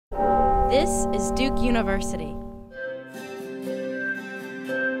This is Duke University.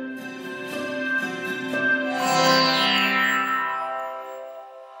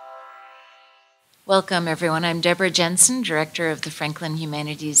 Welcome, everyone. I'm Deborah Jensen, Director of the Franklin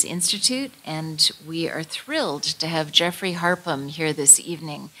Humanities Institute, and we are thrilled to have Geoffrey Harpham here this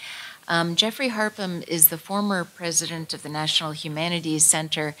evening. Geoffrey Harpham is the former president of the National Humanities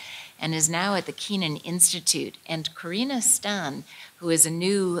Center and is now at the Kenan Institute. And Karina Stan, who is a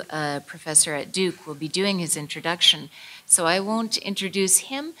new professor at Duke, will be doing his introduction. So I won't introduce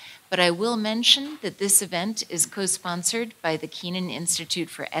him, but I will mention that this event is co-sponsored by the Kenan Institute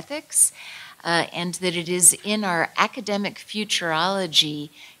for Ethics, and that it is in our Academic Futurology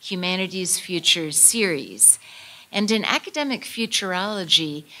Humanities Futures series. And in Academic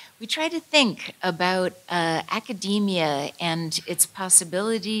Futurology, we try to think about academia and its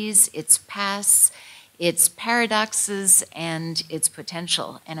possibilities, its pasts, its paradoxes, and its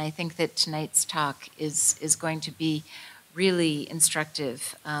potential. And I think that tonight's talk is going to be really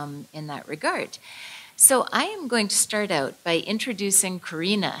instructive in that regard. So I am going to start out by introducing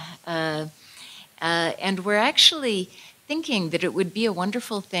Karina. And we're actually thinking that it would be a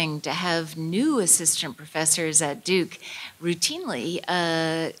wonderful thing to have new assistant professors at Duke routinely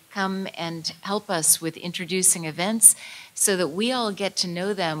come and help us with introducing events so that we all get to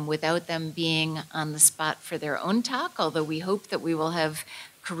know them without them being on the spot for their own talk, although we hope that we will have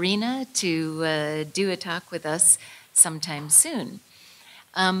Karina to do a talk with us sometime soon.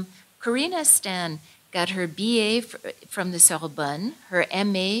 Karina Stan got her BA from the Sorbonne, her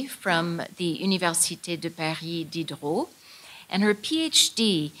MA from the Université de Paris Diderot, and her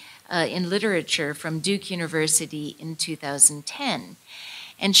PhD in literature from Duke University in 2010.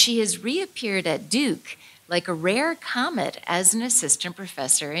 And she has reappeared at Duke like a rare comet as an assistant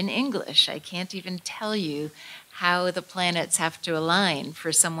professor in English. I can't even tell you how the planets have to align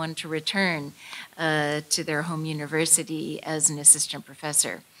for someone to return to their home university as an assistant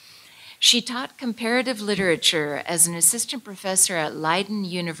professor. She taught comparative literature as an assistant professor at Leiden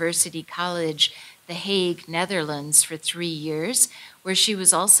University College, The Hague, Netherlands, for 3 years, where she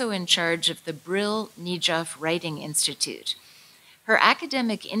was also in charge of the Brill Nijhoff Writing Institute. Her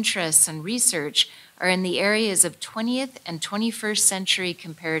academic interests and research are in the areas of 20th and 21st century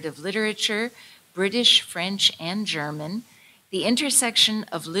comparative literature, British, French, and German, the intersection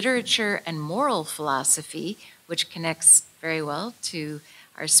of literature and moral philosophy, which connects very well to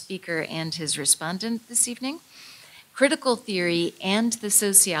our speaker and his respondent this evening, critical theory, and the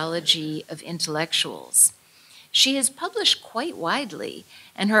sociology of intellectuals. She has published quite widely,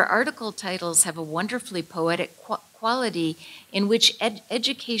 and her article titles have a wonderfully poetic quality in which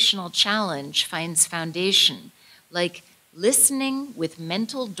educational challenge finds foundation, like Listening with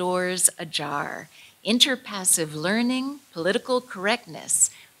Mental Doors Ajar, Interpassive Learning, Political Correctness,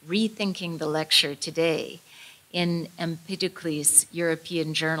 Rethinking the Lecture Today, in Empedocles,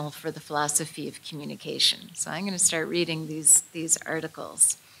 European Journal for the Philosophy of Communication. So I'm going to start reading these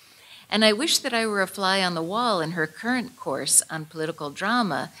articles. And I wish that I were a fly on the wall in her current course on political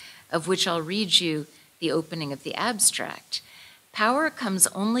drama, of which I'll read you the opening of the abstract. Power comes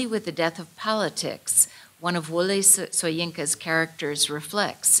only with the death of politics, one of Wole Soyinka's characters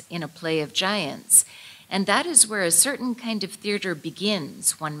reflects in A Play of Giants. And that is where a certain kind of theater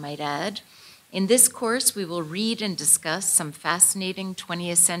begins, one might add. In this course, we will read and discuss some fascinating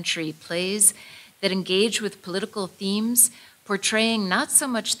 20th century plays that engage with political themes, portraying not so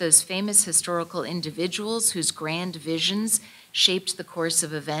much those famous historical individuals whose grand visions shaped the course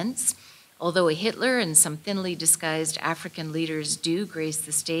of events, although a Hitler and some thinly disguised African leaders do grace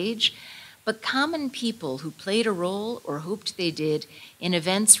the stage, but common people who played a role or hoped they did in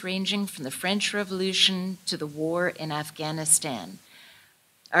events ranging from the French Revolution to the war in Afghanistan.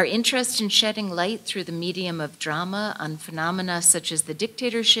 Our interest in shedding light through the medium of drama on phenomena such as the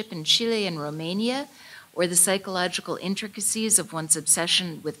dictatorship in Chile and Romania, or the psychological intricacies of one's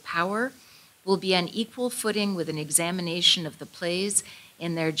obsession with power, will be on equal footing with an examination of the plays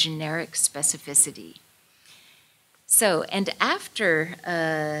in their generic specificity. So, and after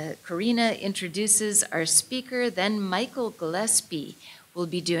Karina introduces our speaker, then Michael Gillespie will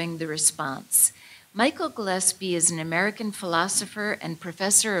be doing the response. Michael Gillespie is an American philosopher and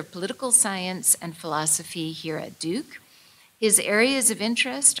professor of political science and philosophy here at Duke. His areas of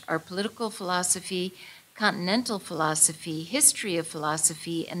interest are political philosophy, continental philosophy, history of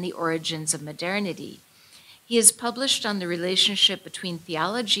philosophy, and the origins of modernity. He has published on the relationship between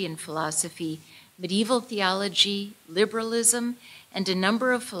theology and philosophy, medieval theology, liberalism, and a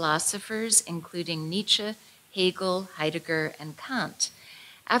number of philosophers, including Nietzsche, Hegel, Heidegger, and Kant.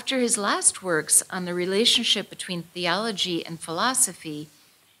 After his last works on the relationship between theology and philosophy,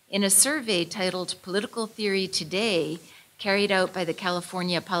 In a survey titled Political Theory Today, carried out by the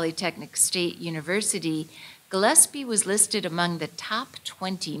California Polytechnic State University, Gillespie was listed among the top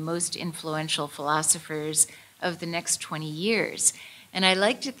 20 most influential philosophers of the next 20 years. And I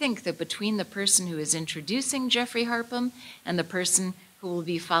like to think that between the person who is introducing Geoffrey Harpham and the person who will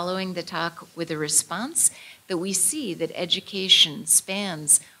be following the talk with a response, that we see that education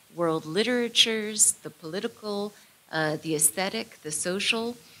spans world literatures, the political, the aesthetic, the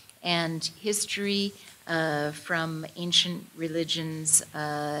social, and history from ancient religions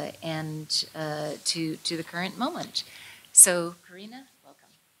and to the current moment. So, Karina,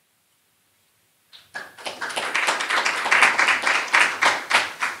 welcome.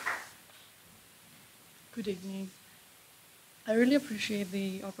 Good evening. I really appreciate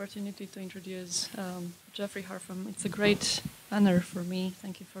the opportunity to introduce Geoffrey Harpham. It's a great honor for me.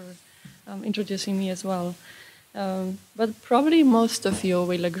 Thank you for introducing me as well. But probably most of you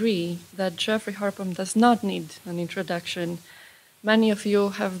will agree that Geoffrey Harpham does not need an introduction. Many of you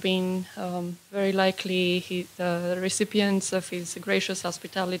have been very likely the recipients of his gracious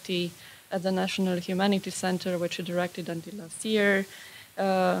hospitality at the National Humanities Center, which he directed until last year.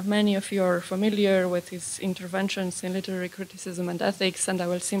 Many of you are familiar with his interventions in literary criticism and ethics, and I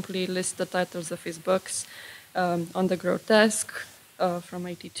will simply list the titles of his books. On the Grotesque from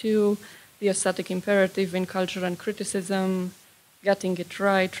 '82, The Aesthetic Imperative in Culture and Criticism, Getting It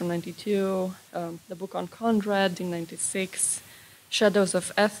Right from '92, the book on Conrad in '96, Shadows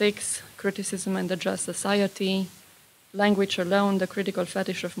of Ethics, Criticism and the Just Society, Language Alone, The Critical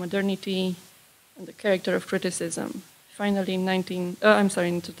Fetish of Modernity, and The Character of Criticism. Finally, in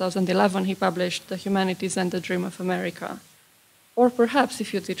 2011, he published The Humanities and the Dream of America. Or perhaps,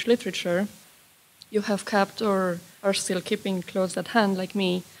 if you teach literature, you have kept or are still keeping close at hand, like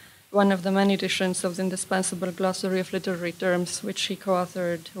me, one of the many editions of the indispensable glossary of literary terms, which he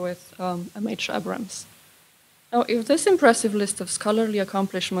co-authored with M.H. Abrams. Now, if this impressive list of scholarly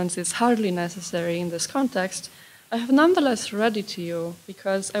accomplishments is hardly necessary in this context, I have nonetheless read it to you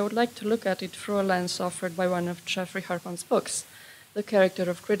because I would like to look at it through a lens offered by one of Geoffrey Harpham's books, The Character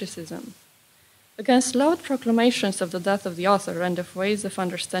of Criticism. Against loud proclamations of the death of the author and of ways of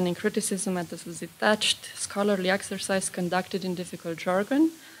understanding criticism as a detached, scholarly exercise conducted in difficult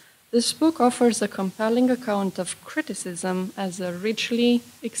jargon, this book offers a compelling account of criticism as a richly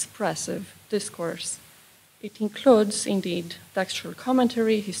expressive discourse. It includes, indeed, textual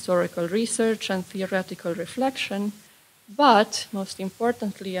commentary, historical research, and theoretical reflection, but, most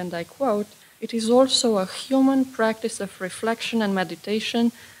importantly, and I quote, it is also a human practice of reflection and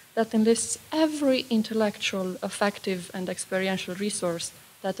meditation that enlists every intellectual, affective, and experiential resource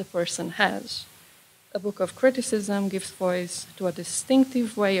that a person has. A book of criticism gives voice to a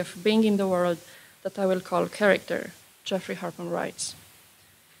distinctive way of being in the world that I will call character, Geoffrey Harpham writes.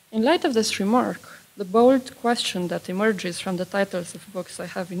 In light of this remark, the bold question that emerges from the titles of books I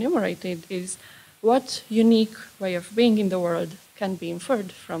have enumerated is, what unique way of being in the world can be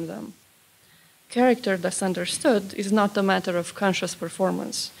inferred from them? Character, thus understood, is not a matter of conscious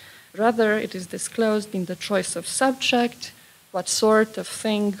performance. Rather, it is disclosed in the choice of subject, what sort of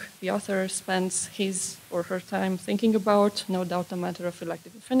thing the author spends his or her time thinking about, no doubt a matter of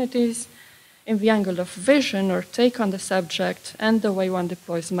elective affinities, in the angle of vision or take on the subject, and the way one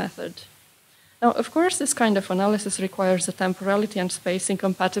deploys method. Now, of course, this kind of analysis requires a temporality and space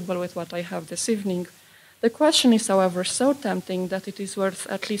incompatible with what I have this evening. The question is, however, so tempting that it is worth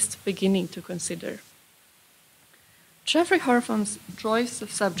at least beginning to consider. Geoffrey Harpham's choice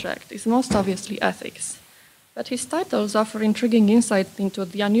of subject is most obviously ethics, but his titles offer intriguing insight into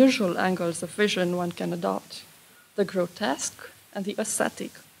the unusual angles of vision one can adopt: the grotesque and the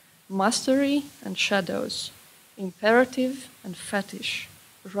aesthetic, mastery and shadows, imperative and fetish,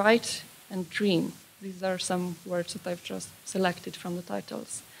 right and dream. These are some words that I've just selected from the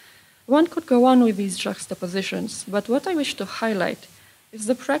titles. One could go on with these juxtapositions, but what I wish to highlight is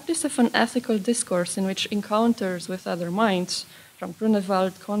the practice of an ethical discourse in which encounters with other minds, from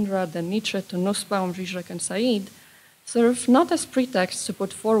Grunewald, Conrad, and Nietzsche to Nussbaum, Zizek, and Said, serve not as pretexts to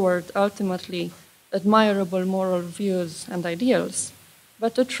put forward ultimately admirable moral views and ideals,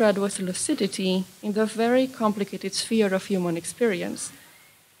 but to tread with lucidity in the very complicated sphere of human experience,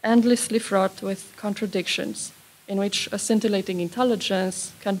 endlessly fraught with contradictions, in which a scintillating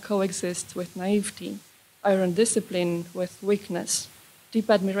intelligence can coexist with naivety, iron discipline with weakness, deep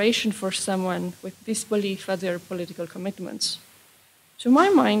admiration for someone with disbelief at their political commitments. To my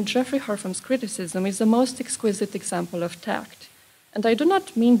mind, Geoffrey Harpham's criticism is the most exquisite example of tact, and I do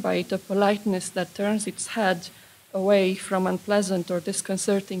not mean by it a politeness that turns its head away from unpleasant or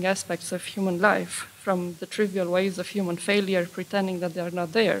disconcerting aspects of human life, from the trivial ways of human failure, pretending that they are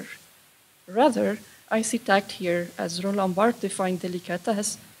not there. Rather, I see tact here, as Roland Barthes defined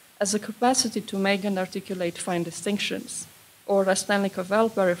délicatesse, as a capacity to make and articulate fine distinctions, or as Stanley Cavell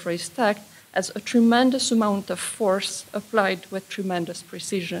paraphrased tact, as a tremendous amount of force applied with tremendous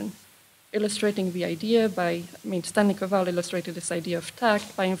precision. Illustrating the idea Stanley Cavell illustrated this idea of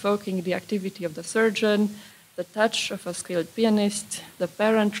tact by invoking the activity of the surgeon, the touch of a skilled pianist, the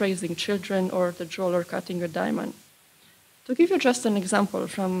parent raising children, or the jeweler cutting a diamond. To give you just an example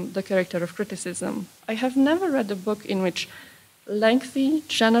from the character of criticism, I have never read a book in which lengthy,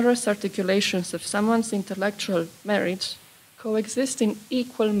 generous articulations of someone's intellectual merits coexist in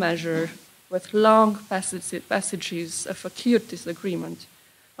equal measure with long passages of acute disagreement.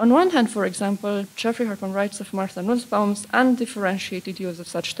 On one hand, for example, Geoffrey Harpham writes of Martha Nussbaum's undifferentiated use of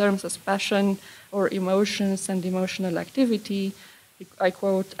such terms as passion or emotions and emotional activity, I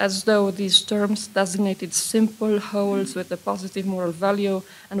quote, as though these terms designated simple wholes with a positive moral value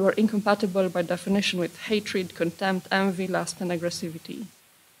and were incompatible by definition with hatred, contempt, envy, lust, and aggressivity.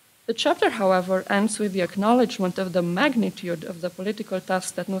 The chapter, however, ends with the acknowledgement of the magnitude of the political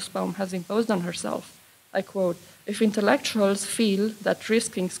task that Nussbaum has imposed on herself. I quote, if intellectuals feel that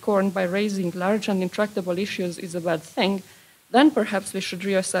risking scorn by raising large and intractable issues is a bad thing, then perhaps we should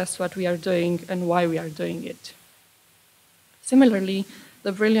reassess what we are doing and why we are doing it. Similarly,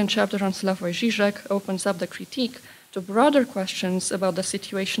 the brilliant chapter on Slavoj Žižek opens up the critique to broader questions about the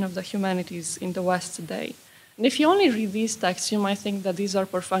situation of the humanities in the West today. And if you only read these texts, you might think that these are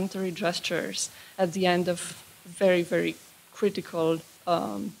perfunctory gestures at the end of very, very critical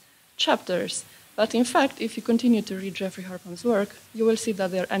chapters. But in fact, if you continue to read Geoffrey Harpham's work, you will see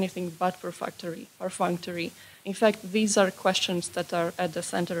that they are anything but perfunctory. In fact, these are questions that are at the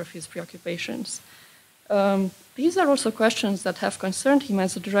center of his preoccupations. These are also questions that have concerned him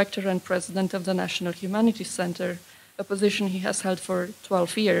as a director and president of the National Humanities Center, a position he has held for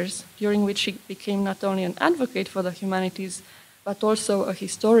 12 years, during which he became not only an advocate for the humanities, but also a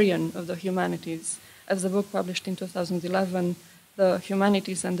historian of the humanities, as the book published in 2011, The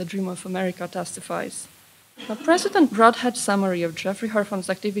Humanities and the Dream of America, testifies. A President Broadhead's summary of Geoffrey Harpham's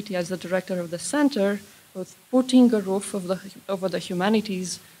activity as the director of the center, both putting a roof over the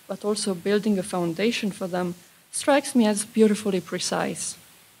humanities, but also building a foundation for them, strikes me as beautifully precise.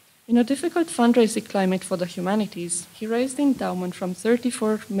 In a difficult fundraising climate for the humanities, he raised the endowment from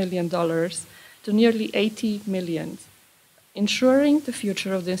 $34 million to nearly $80 million, ensuring the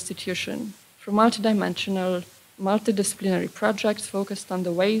future of the institution through multidimensional, multidisciplinary projects focused on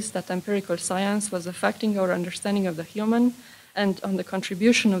the ways that empirical science was affecting our understanding of the human and on the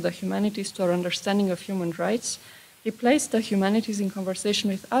contribution of the humanities to our understanding of human rights. He placed the humanities in conversation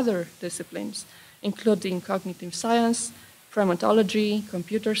with other disciplines, including cognitive science, primatology,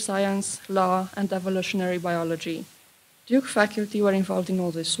 computer science, law, and evolutionary biology. Duke faculty were involved in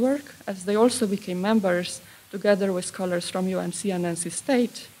all this work, as they also became members, together with scholars from UNC and NC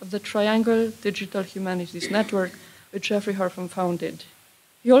State, of the Triangle Digital Humanities Network, which Geoffrey Harpham founded.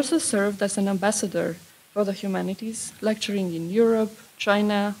 He also served as an ambassador for the humanities, lecturing in Europe,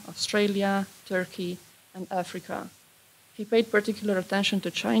 China, Australia, Turkey, and Africa. He paid particular attention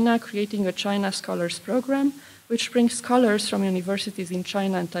to China, creating a China Scholars Program, which brings scholars from universities in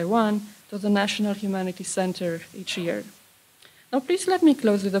China and Taiwan to the National Humanities Center each year. Now, please let me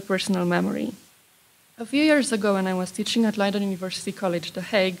close with a personal memory. A few years ago, when I was teaching at Leiden University College, The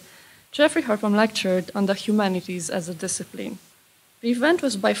Hague, Geoffrey Harpham lectured on the humanities as a discipline. The event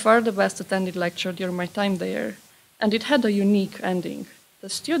was by far the best attended lecture during my time there, and it had a unique ending. The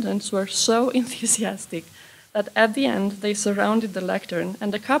students were so enthusiastic that at the end they surrounded the lectern,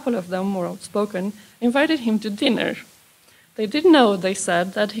 and a couple of them, more outspoken, invited him to dinner. They did know, they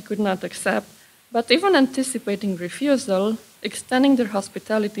said, that he could not accept, but even anticipating refusal, extending their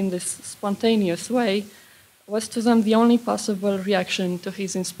hospitality in this spontaneous way was to them the only possible reaction to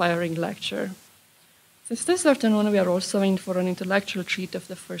his inspiring lecture. Since this afternoon we are also in for an intellectual treat of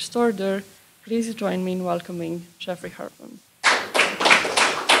the first order, please join me in welcoming Geoffrey Harpham.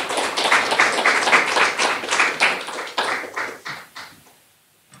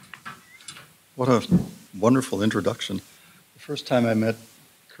 What a wonderful introduction. The first time I met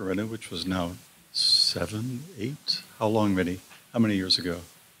Corinna, which was now 7, 8, how many years ago?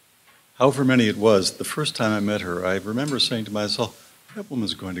 However many it was, the first time I met her, I remember saying to myself, that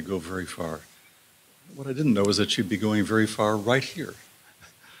woman's going to go very far. What I didn't know was that she'd be going very far right here.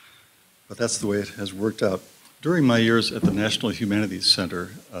 But that's the way it has worked out. During my years at the National Humanities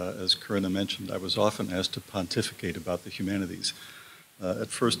Center, as Corinna mentioned, I was often asked to pontificate about the humanities. At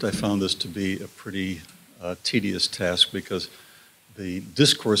first, I found this to be a pretty tedious task because the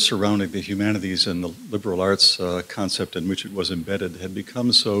discourse surrounding the humanities and the liberal arts concept in which it was embedded had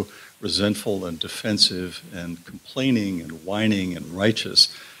become so resentful and defensive and complaining and whining and righteous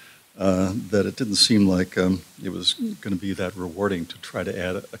that it didn't seem like it was going to be that rewarding to try to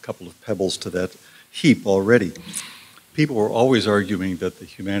add a couple of pebbles to that heap already. People were always arguing that the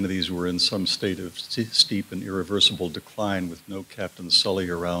humanities were in some state of steep and irreversible decline with no Captain Sully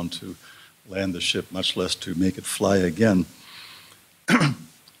around to land the ship, much less to make it fly again.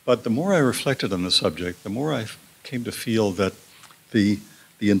 But the more I reflected on the subject, the more I came to feel that the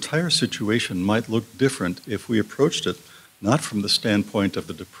entire situation might look different if we approached it not from the standpoint of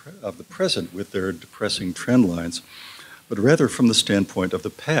the present with their depressing trend lines, but rather from the standpoint of the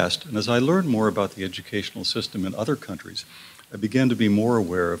past. And as I learned more about the educational system in other countries, I began to be more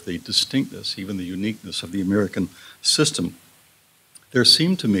aware of the distinctness, even the uniqueness of the American system. There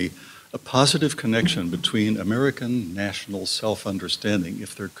seemed to me a positive connection between American national self-understanding,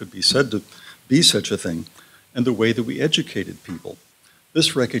 if there could be said to be such a thing, and the way that we educated people.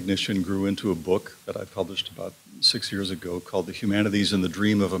 This recognition grew into a book that I published about 6 years ago called The Humanities and the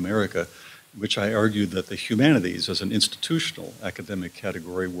Dream of America, in which I argued that the humanities as an institutional academic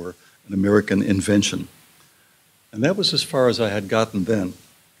category were an American invention. And that was as far as I had gotten then.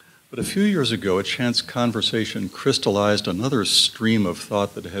 But a few years ago, a chance conversation crystallized another stream of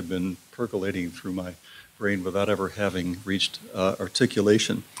thought that had been percolating through my brain without ever having reached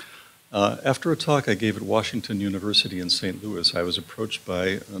articulation. After a talk I gave at Washington University in St. Louis, I was approached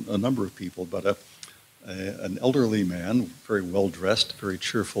by a number of people, but an elderly man, very well-dressed, very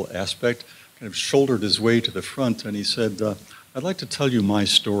cheerful aspect, kind of shouldered his way to the front, and he said, I'd like to tell you my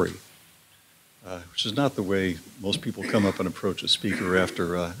story. Which is not the way most people come up and approach a speaker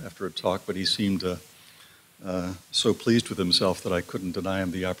after a talk, but he seemed so pleased with himself that I couldn't deny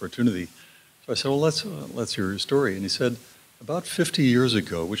him the opportunity. So I said, well, let's hear your story. And he said, about 50 years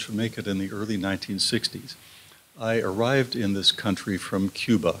ago, which would make it in the early 1960s, I arrived in this country from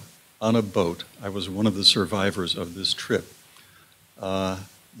Cuba on a boat. I was one of the survivors of this trip.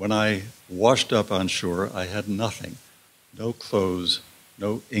 When I washed up on shore, I had nothing. No clothes,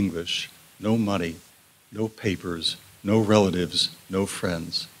 no English, no money, no papers, no relatives, no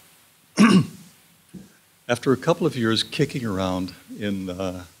friends. After a couple of years kicking around in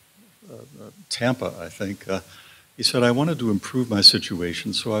Tampa, I think, he said, I wanted to improve my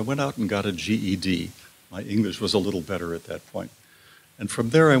situation, so I went out and got a GED. My English was a little better at that point. And from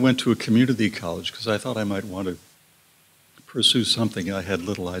there I went to a community college because I thought I might want to pursue something I had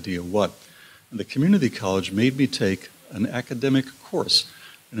little idea what. And the community college made me take an academic course,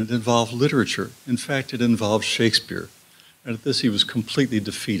 and it involved literature. In fact, it involved Shakespeare. And at this, he was completely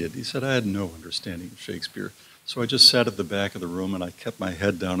defeated. He said, I had no understanding of Shakespeare. So I just sat at the back of the room, and I kept my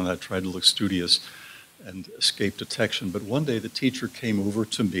head down, and I tried to look studious and escape detection. But one day, the teacher came over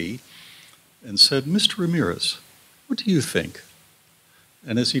to me and said, Mr. Ramirez, what do you think?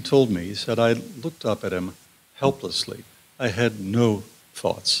 And as he told me, he said, I looked up at him helplessly. I had no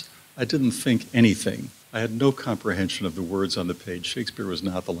thoughts. I didn't think anything. I had no comprehension of the words on the page. Shakespeare was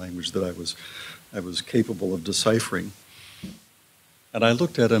not the language that I was capable of deciphering. And I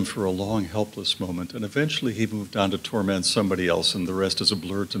looked at him for a long, helpless moment, and eventually he moved on to torment somebody else, and the rest is a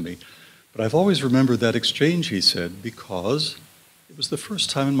blur to me. But I've always remembered that exchange, he said, because it was the first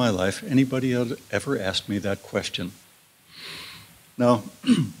time in my life anybody had ever asked me that question. Now,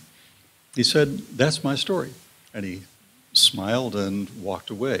 he said, that's my story. And he smiled and walked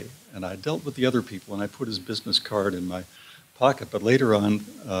away. And I dealt with the other people, and I put his business card in my pocket. But later on,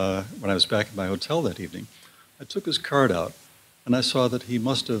 when I was back at my hotel that evening, I took his card out, and I saw that he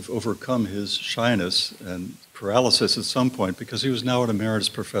must have overcome his shyness and paralysis at some point because he was now an emeritus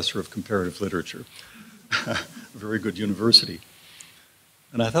professor of comparative literature, a very good university.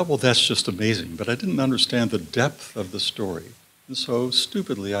 And I thought, well, that's just amazing. But I didn't understand the depth of the story. And so,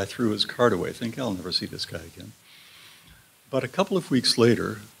 stupidly, I threw his card away, thinking, I'll never see this guy again. But a couple of weeks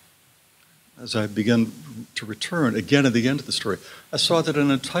later, as I began to return, again at the end of the story, I saw that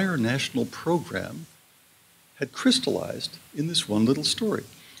an entire national program had crystallized in this one little story.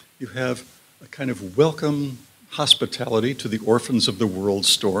 You have a kind of welcome hospitality to the orphans of the world's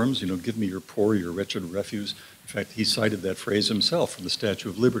storms. You know, give me your poor, your wretched refuse. In fact, he cited that phrase himself from the Statue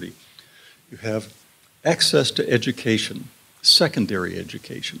of Liberty. You have access to education, secondary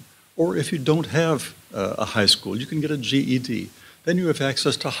education. Or if you don't have a high school, you can get a GED. Then you have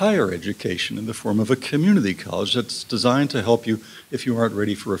access to higher education in the form of a community college that's designed to help you if you aren't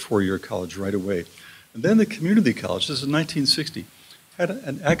ready for a four-year college right away. And then the community college, this is 1960, had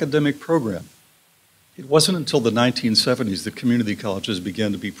an academic program. It wasn't until the 1970s that community colleges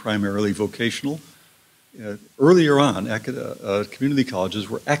began to be primarily vocational. Earlier on, community colleges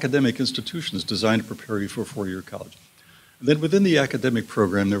were academic institutions designed to prepare you for a four-year college. And then within the academic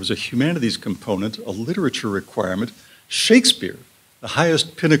program, there was a humanities component, a literature requirement. Shakespeare, the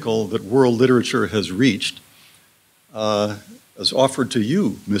highest pinnacle that world literature has reached, is offered to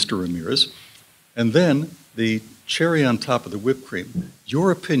you, Mr. Ramirez. And then the cherry on top of the whipped cream,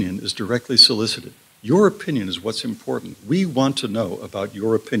 your opinion is directly solicited. Your opinion is what's important. We want to know about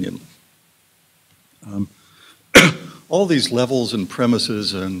your opinion. All these levels and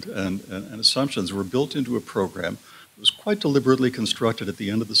premises and assumptions were built into a program that was quite deliberately constructed at the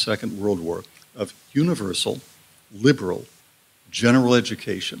end of the Second World War of universal, liberal, general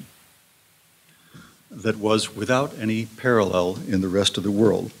education that was without any parallel in the rest of the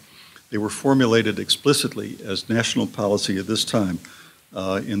world. They were formulated explicitly as national policy at this time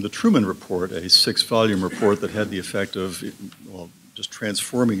in the Truman Report, a 6-volume report that had the effect of just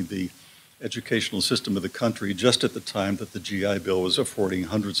transforming the educational system of the country just at the time that the GI Bill was affording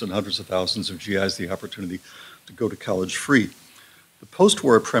hundreds and hundreds of thousands of GIs the opportunity to go to college free. The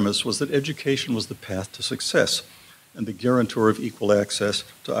post-war premise was that education was the path to success and the guarantor of equal access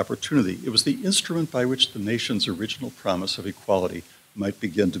to opportunity. It was the instrument by which the nation's original promise of equality might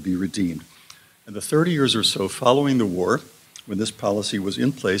begin to be redeemed. And the 30 years or so following the war, when this policy was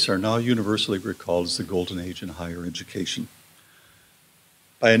in place, are now universally recalled as the golden age in higher education.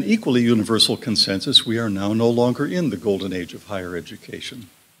 By an equally universal consensus, we are now no longer in the golden age of higher education.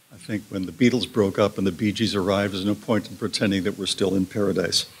 I think when the Beatles broke up and the Bee Gees arrived, there's no point in pretending that we're still in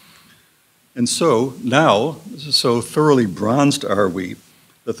paradise. And so now, so thoroughly bronzed are we,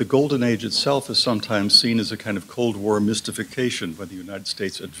 that the golden age itself is sometimes seen as a kind of Cold War mystification when the United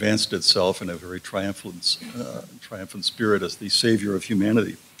States advanced itself in a very triumphant spirit as the savior of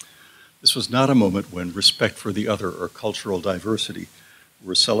humanity. This was not a moment when respect for the other or cultural diversity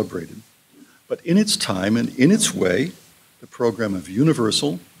were celebrated. But in its time and in its way, the program of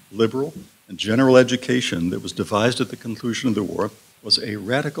universal, liberal, and general education that was devised at the conclusion of the war was a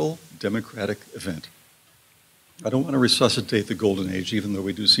radical democratic event. I don't want to resuscitate the golden age, even though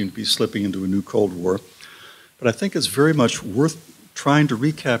we do seem to be slipping into a new Cold War, but I think it's very much worth trying to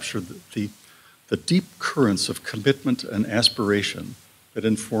recapture the deep currents of commitment and aspiration that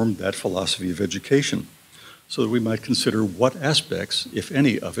informed that philosophy of education, so that we might consider what aspects, if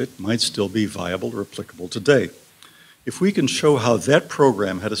any of it, might still be viable or applicable today. If we can show how that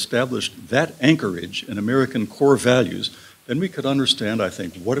program had established that anchorage in American core values, then we could understand, I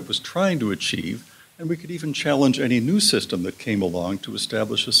think, what it was trying to achieve, and we could even challenge any new system that came along to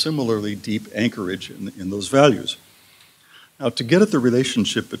establish a similarly deep anchorage in those values. Now, to get at the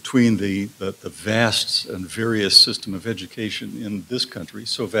relationship between the vast and various system of education in this country,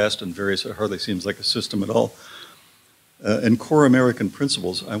 so vast and various it hardly seems like a system at all, and core American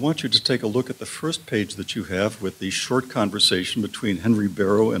principles, I want you to take a look at the first page that you have with the short conversation between Henry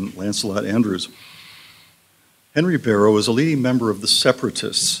Barrow and Lancelot Andrewes. Henry Barrow is a leading member of the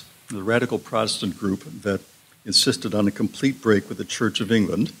Separatists, the radical Protestant group that insisted on a complete break with the Church of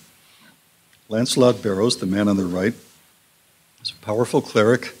England. Lancelot Barrows, the man on the right, is a powerful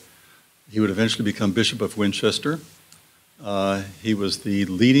cleric. He would eventually become Bishop of Winchester. He was the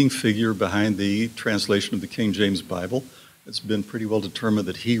leading figure behind the translation of the King James Bible. It's been pretty well determined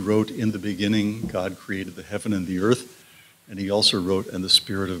that he wrote, "In the beginning, God created the heaven and the earth." And he also wrote, "And the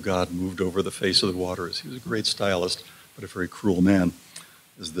Spirit of God moved over the face of the waters." He was a great stylist, but a very cruel man,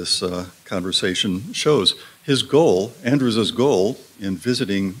 as this conversation shows. His goal, Andrewes' goal, in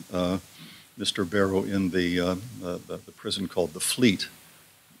visiting Mr. Barrow in the prison called the Fleet.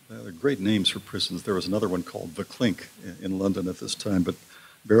 There are great names for prisons. There was another one called the Clink in London at this time, but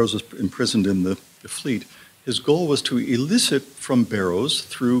Barrows was imprisoned in the Fleet. His goal was to elicit from Barrows,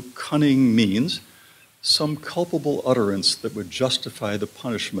 through cunning means, some culpable utterance that would justify the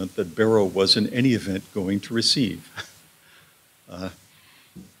punishment that Barrow was in any event going to receive.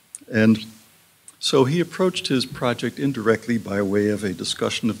 And so he approached his project indirectly by way of a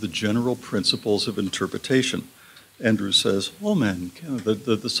discussion of the general principles of interpretation. Andrews says, all men,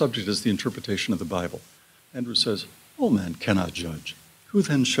 the subject is the interpretation of the Bible. Andrews says, all men cannot judge. Who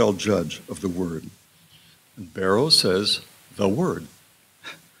then shall judge of the word? And Barrow says, the word.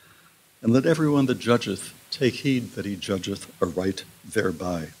 And let everyone that judgeth take heed that he judgeth aright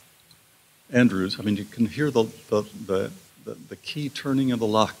thereby. Andrews, I mean, you can hear the key turning in the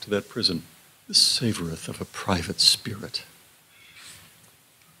lock to that prison. This savoreth of a private spirit.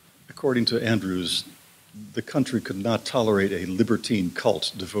 According to Andrews, the country could not tolerate a libertine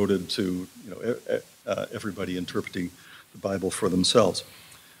cult devoted to everybody interpreting the Bible for themselves.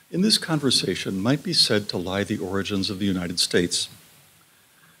 In this conversation might be said to lie the origins of the United States.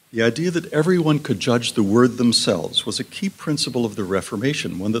 The idea that everyone could judge the word themselves was a key principle of the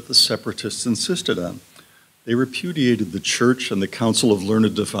Reformation, one that the separatists insisted on. They repudiated the church and the council of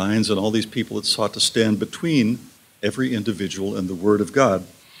learned divines and all these people that sought to stand between every individual and the word of God,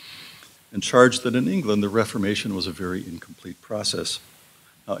 and charged that in England the Reformation was a very incomplete process.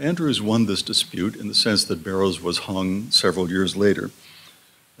 Now, Andrews won this dispute in the sense that Barrows was hung several years later.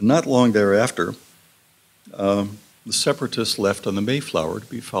 And not long thereafter, the separatists left on the Mayflower to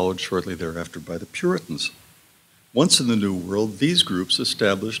be followed shortly thereafter by the Puritans. Once in the New World, these groups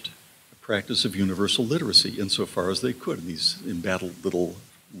established a practice of universal literacy insofar as they could in these embattled little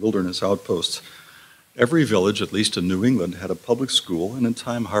wilderness outposts. Every village, at least in New England, had a public school, and in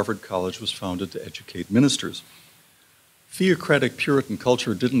time Harvard College was founded to educate ministers. Theocratic Puritan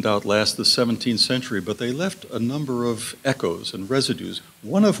culture didn't outlast the 17th century, but they left a number of echoes and residues,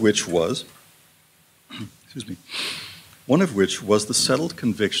 one of which was the settled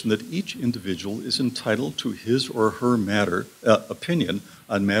conviction that each individual is entitled to his or her opinion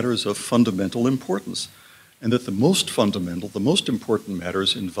on matters of fundamental importance, and that the most fundamental, the most important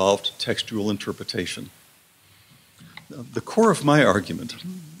matters involved textual interpretation. The core of my argument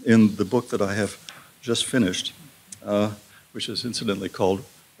in the book that I have just finished, which is incidentally called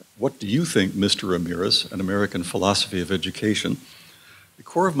What Do You Think, Mr. Ramirez? An American Philosophy of Education, the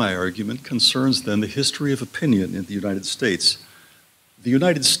core of my argument concerns then the history of opinion in the United States. The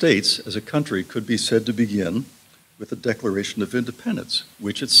United States as a country could be said to begin with the Declaration of Independence,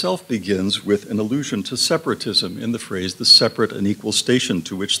 which itself begins with an allusion to separatism in the phrase, the separate and equal station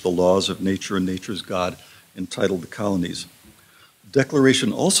to which the laws of nature and nature's God entitled the colonies. The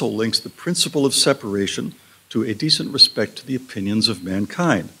Declaration also links the principle of separation to a decent respect to the opinions of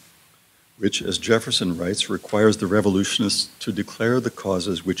mankind, which, as Jefferson writes, requires the revolutionists to declare the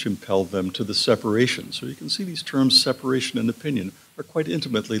causes which impelled them to the separation. So you can see these terms, separation and opinion, are quite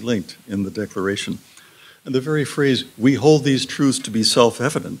intimately linked in the Declaration. And the very phrase, we hold these truths to be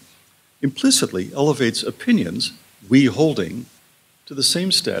self-evident, implicitly elevates opinions, we holding, to the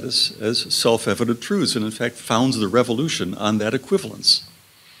same status as self-evident truths, and in fact founds the revolution on that equivalence.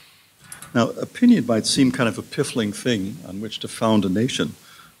 Now, opinion might seem kind of a piffling thing on which to found a nation,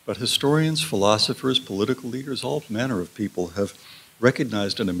 but historians, philosophers, political leaders, all manner of people have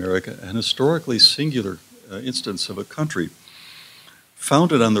recognized in America an historically singular instance of a country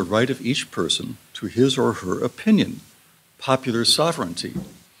founded on the right of each person to his or her opinion. Popular sovereignty,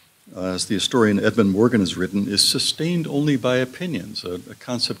 as the historian Edmund Morgan has written, is sustained only by opinions, a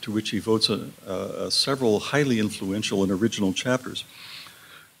concept to which he devotes several highly influential and original chapters.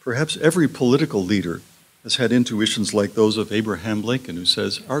 Perhaps every political leader has had intuitions like those of Abraham Lincoln, who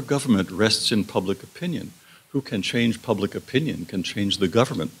says, our government rests in public opinion. Who can change public opinion can change the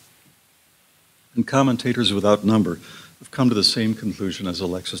government. And commentators without number have come to the same conclusion as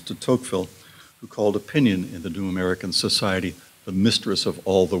Alexis de Tocqueville, who called opinion in the New American Society the mistress of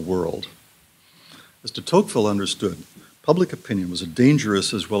all the world. As de Tocqueville understood, public opinion was a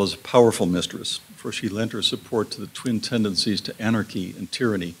dangerous as well as a powerful mistress, for she lent her support to the twin tendencies to anarchy and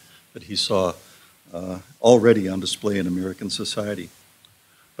tyranny that he saw already on display in American society.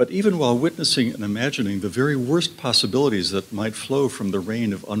 But even while witnessing and imagining the very worst possibilities that might flow from the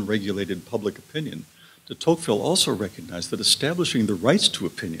reign of unregulated public opinion, de Tocqueville also recognized that establishing the rights to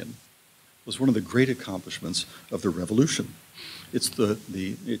opinion was one of the great accomplishments of the revolution. It's the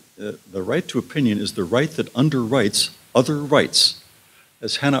right to opinion is the right that underwrites other rights.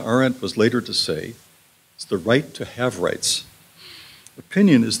 As Hannah Arendt was later to say, it's the right to have rights.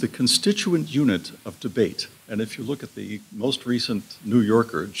 Opinion is the constituent unit of debate. And if you look at the most recent New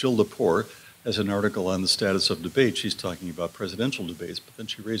Yorker, Jill Lepore has an article on the status of debate. She's talking about presidential debates, but then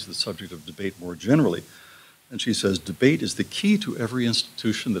she raises the subject of debate more generally. And she says, debate is the key to every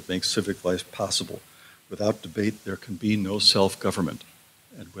institution that makes civic life possible. Without debate, there can be no self-government.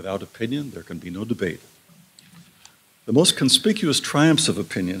 And without opinion, there can be no debate. The most conspicuous triumphs of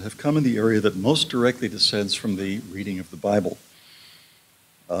opinion have come in the area that most directly descends from the reading of the Bible.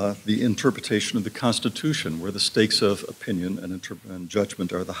 The interpretation of the Constitution, where the stakes of opinion and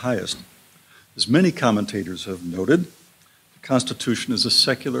judgment are the highest. As many commentators have noted, the Constitution is a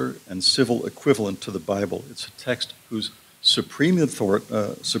secular and civil equivalent to the Bible. It's a text whose supreme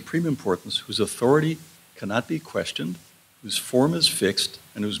importance, whose authority cannot be questioned, whose form is fixed,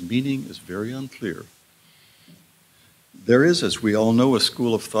 and whose meaning is very unclear. There is, as we all know, a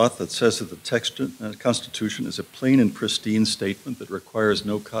school of thought that says that the Constitution is a plain and pristine statement that requires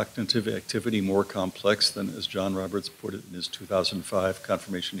no cognitive activity more complex than, as John Roberts put it in his 2005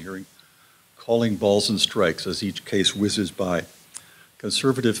 confirmation hearing, calling balls and strikes as each case whizzes by.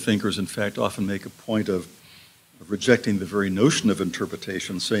 Conservative thinkers, in fact, often make a point of of rejecting the very notion of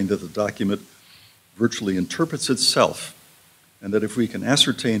interpretation, saying that the document virtually interprets itself, and that if we can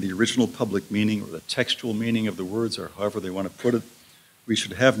ascertain the original public meaning or the textual meaning of the words, or however they want to put it, we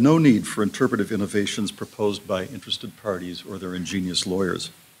should have no need for interpretive innovations proposed by interested parties or their ingenious lawyers.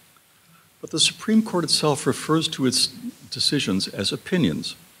 But the Supreme Court itself refers to its decisions as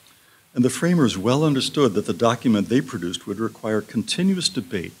opinions, and the framers well understood that the document they produced would require continuous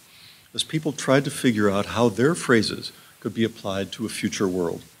debate as people tried to figure out how their phrases could be applied to a future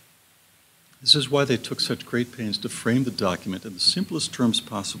world. This is why they took such great pains to frame the document in the simplest terms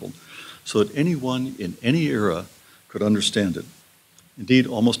possible, so that anyone in any era could understand it. Indeed,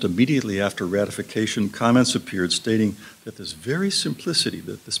 almost immediately after ratification, comments appeared stating that this very simplicity,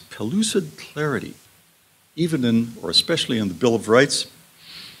 that this pellucid clarity, even in, or especially in the Bill of Rights,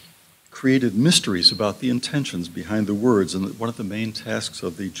 created mysteries about the intentions behind the words, and that one of the main tasks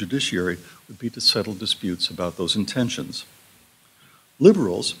of the judiciary would be to settle disputes about those intentions.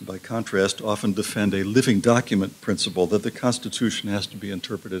 Liberals, by contrast, often defend a living document principle that the Constitution has to be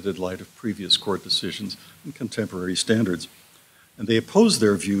interpreted in light of previous court decisions and contemporary standards. And they oppose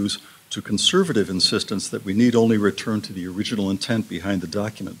their views to conservative insistence that we need only return to the original intent behind the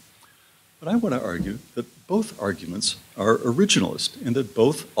document. But I want to argue that both arguments are originalist, and that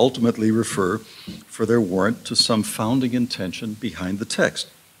both ultimately refer for their warrant to some founding intention behind the text.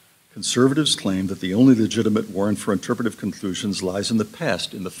 Conservatives claim that the only legitimate warrant for interpretive conclusions lies in the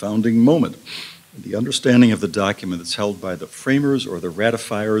past, in the founding moment, in the understanding of the document that's held by the framers or the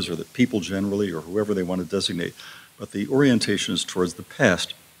ratifiers or the people generally or whoever they want to designate, but the orientation is towards the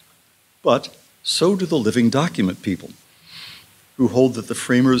past. But so do the living document people, who hold that the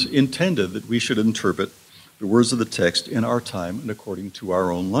framers intended that we should interpret the words of the text in our time and according to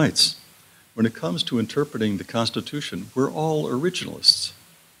our own lights. When it comes to interpreting the Constitution, we're all originalists.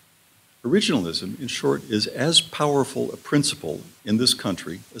 Originalism, in short, is as powerful a principle in this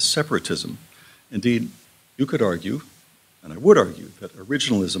country as separatism. Indeed, you could argue, and I would argue, that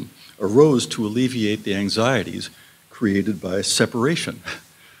originalism arose to alleviate the anxieties created by separation,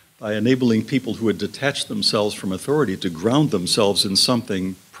 by enabling people who had detached themselves from authority to ground themselves in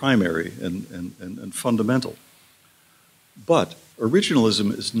something primary and fundamental. But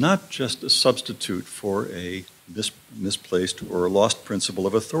originalism is not just a substitute for a misplaced or a lost principle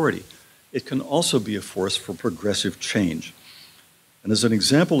of authority. It can also be a force for progressive change. And as an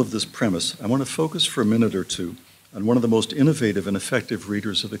example of this premise, I want to focus for a minute or two on one of the most innovative and effective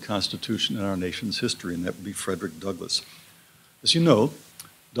readers of the Constitution in our nation's history, and that would be Frederick Douglass. As you know,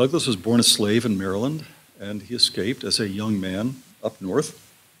 Douglass was born a slave in Maryland, and he escaped as a young man up north.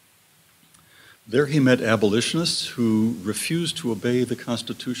 There he met abolitionists who refused to obey the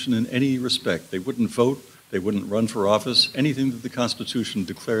Constitution in any respect. They wouldn't vote, they wouldn't run for office. Anything that the Constitution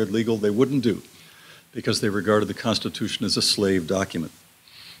declared legal, they wouldn't do, because they regarded the Constitution as a slave document.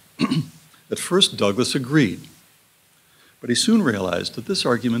 At first, Douglass agreed, but he soon realized that this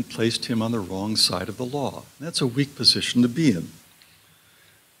argument placed him on the wrong side of the law. That's a weak position to be in.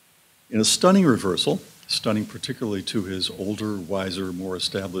 In a stunning reversal, stunning particularly to his older, wiser, more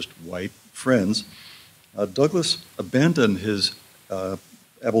established white friends, Douglass abandoned his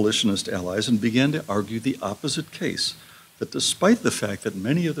abolitionist allies and began to argue the opposite case, that despite the fact that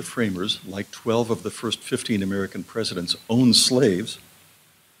many of the framers, like 12 of the first 15 American presidents, owned slaves,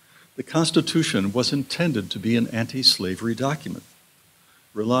 the Constitution was intended to be an anti-slavery document,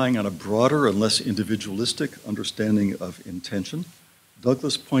 relying on a broader and less individualistic understanding of intention.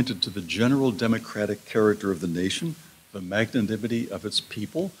 Douglass pointed to the general democratic character of the nation, the magnanimity of its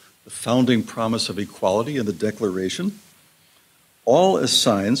people, the founding promise of equality in the Declaration, all as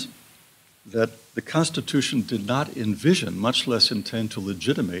signs that the Constitution did not envision, much less intend to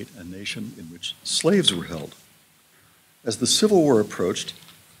legitimate, a nation in which slaves were held. As the Civil War approached,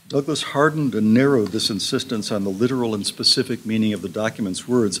 Douglass hardened and narrowed this insistence on the literal and specific meaning of the document's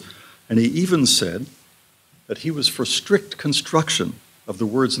words, and he even said that he was for strict construction of the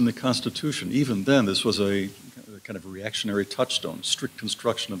words in the Constitution. Even then, this was a kind of reactionary touchstone, strict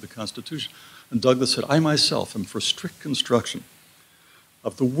construction of the Constitution. And Douglass said, I myself am for strict construction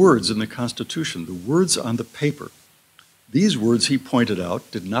of the words in the Constitution, the words on the paper. These words, he pointed out,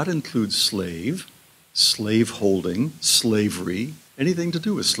 did not include slave, slave-holding, slavery, anything to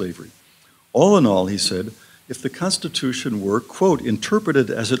do with slavery. All in all, he said, if the Constitution were, quote, interpreted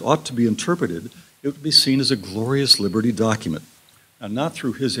as it ought to be interpreted, it would be seen as a glorious liberty document. Now, not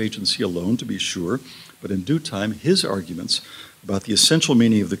through his agency alone, to be sure, but in due time, his arguments about the essential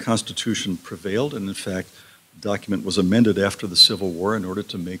meaning of the Constitution prevailed, and in fact, the document was amended after the Civil War in order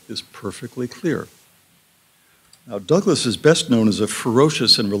to make this perfectly clear. Now, Douglass is best known as a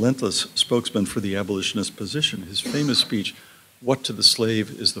ferocious and relentless spokesman for the abolitionist position. His famous speech, "What to the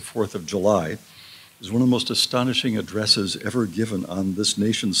Slave is the 4th of July," is one of the most astonishing addresses ever given on this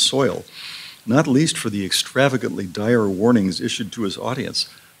nation's soil, not least for the extravagantly dire warnings issued to his audience,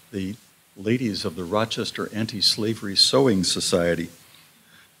 the ladies of the Rochester Anti-Slavery Sewing Society,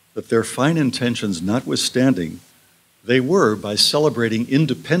 that their fine intentions notwithstanding, they were, by celebrating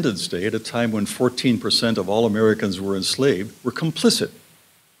Independence Day at a time when 14% of all Americans were enslaved, were complicit.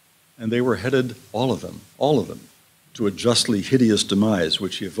 And they were headed, all of them, to a justly hideous demise,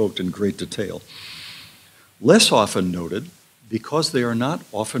 which he evoked in great detail. Less often noted, because they are not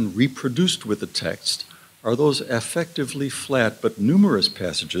often reproduced with the text, are those affectively flat but numerous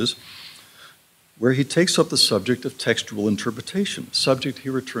passages where he takes up the subject of textual interpretation, a subject he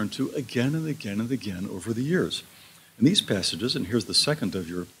returned to again and again and again over the years. In these passages, and here's the second of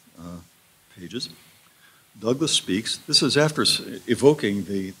your pages, Douglass speaks, this is after evoking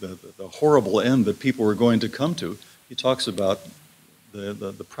the horrible end that people were going to come to. He talks about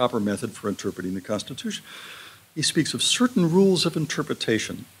the proper method for interpreting the Constitution. He speaks of certain rules of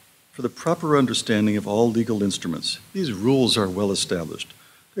interpretation for the proper understanding of all legal instruments. These rules are well established.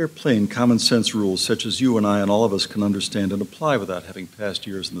 They're plain, common sense rules such as you and I and all of us can understand and apply without having passed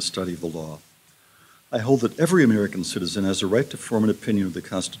years in the study of the law. I hold that every American citizen has a right to form an opinion of the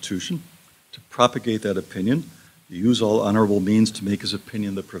Constitution, to propagate that opinion, to use all honorable means to make his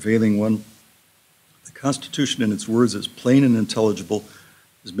opinion the prevailing one. The Constitution in its words is plain and intelligible,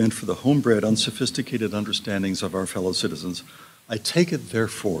 is meant for the homebred, unsophisticated understandings of our fellow citizens. I take it,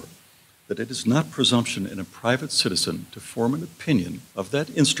 therefore, that it is not presumption in a private citizen to form an opinion of that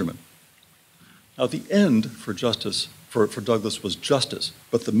instrument. Now, the end for Douglass was justice,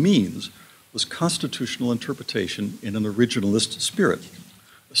 but the means was constitutional interpretation in an originalist spirit.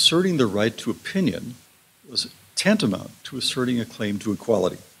 Asserting the right to opinion was tantamount to asserting a claim to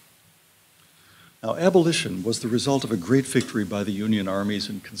equality. Now, abolition was the result of a great victory by the Union armies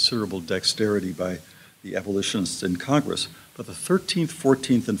and considerable dexterity by the abolitionists in Congress, but the 13th,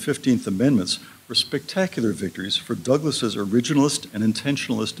 14th, and 15th Amendments were spectacular victories for Douglass's originalist and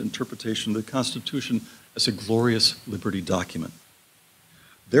intentionalist interpretation of the Constitution as a glorious liberty document.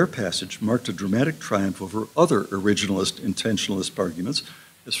 Their passage marked a dramatic triumph over other originalist, intentionalist arguments,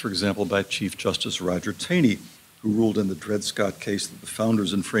 as for example by Chief Justice Roger Taney, who ruled in the Dred Scott case that the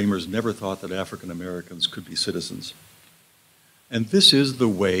founders and framers never thought that African Americans could be citizens. And this is the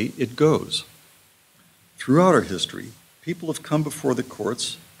way it goes. Throughout our history, people have come before the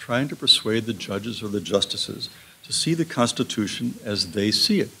courts trying to persuade the judges or the justices to see the Constitution as they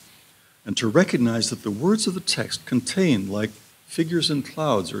see it, and to recognize that the words of the text contain, like figures in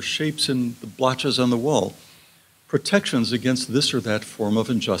clouds or shapes in the blotches on the wall, protections against this or that form of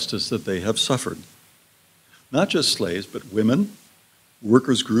injustice that they have suffered. Not just slaves, but women,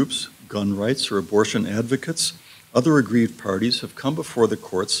 workers' groups, gun rights or abortion advocates, other aggrieved parties have come before the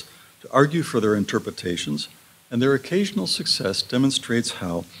courts to argue for their interpretations, and their occasional success demonstrates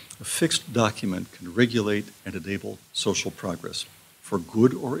how a fixed document can regulate and enable social progress, for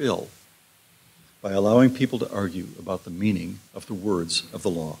good or ill, by allowing people to argue about the meaning of the words of the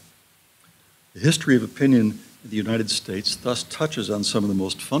law. The history of opinion in the United States thus touches on some of the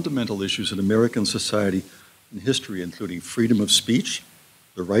most fundamental issues in American society and history, including freedom of speech,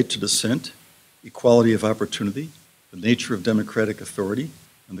 the right to dissent, equality of opportunity, the nature of democratic authority,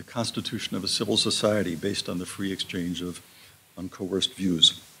 and the constitution of a civil society based on the free exchange of uncoerced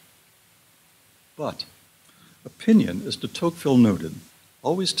views. But opinion, as de Tocqueville noted,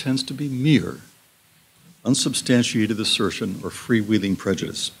 always tends to be mere, unsubstantiated assertion or freewheeling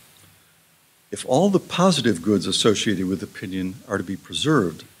prejudice. If all the positive goods associated with opinion are to be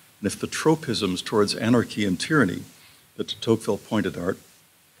preserved, and if the tropisms towards anarchy and tyranny that de Tocqueville pointed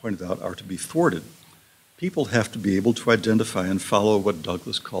out are to be thwarted, people have to be able to identify and follow what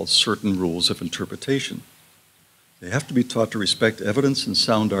Douglass called certain rules of interpretation. They have to be taught to respect evidence and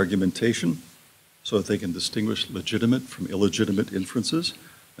sound argumentation so that they can distinguish legitimate from illegitimate inferences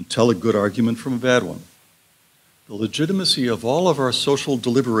and tell a good argument from a bad one. The legitimacy of all of our social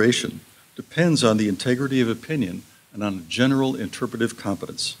deliberation depends on the integrity of opinion and on general interpretive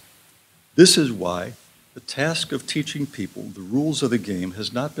competence. This is why the task of teaching people the rules of the game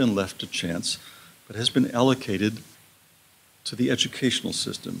has not been left to chance, but has been allocated to the educational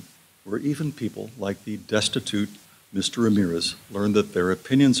system, where even people like the destitute Mr. Ramirez learn that their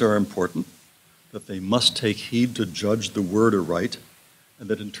opinions are important, that they must take heed to judge the word aright, and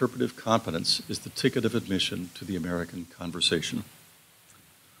that interpretive competence is the ticket of admission to the American conversation.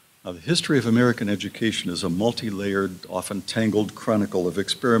 Now, the history of American education is a multi-layered, often tangled chronicle of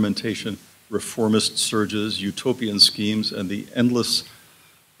experimentation reformist surges, utopian schemes, and the endless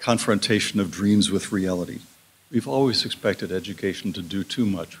confrontation of dreams with reality. We've always expected education to do too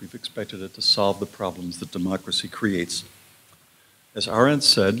much. We've expected it to solve the problems that democracy creates. As Arendt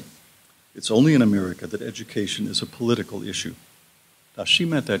said, it's only in America that education is a political issue. Now, she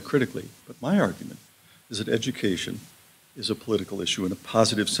meant that critically, but my argument is that education is a political issue in a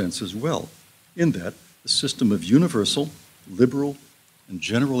positive sense as well, in that the system of universal, liberal, and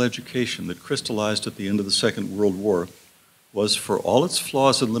general education that crystallized at the end of the Second World War was, for all its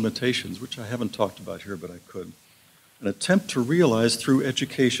flaws and limitations, which I haven't talked about here, but I could, an attempt to realize through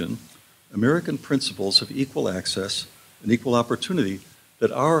education American principles of equal access and equal opportunity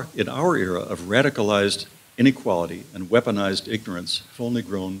that are, in our era of radicalized inequality and weaponized ignorance, have only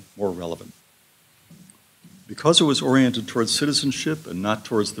grown more relevant. Because it was oriented towards citizenship and not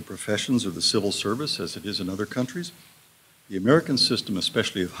towards the professions or the civil service, as it is in other countries, the American system,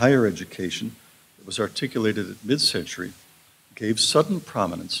 especially of higher education, that was articulated at mid-century, gave sudden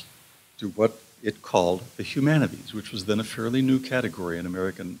prominence to what it called the humanities, which was then a fairly new category in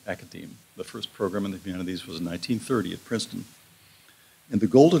American academia. The first program in the humanities was in 1930 at Princeton. In the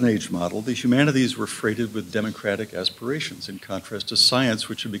Golden Age model, the humanities were freighted with democratic aspirations, in contrast to science,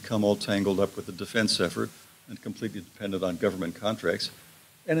 which had become all tangled up with the defense effort and completely dependent on government contracts,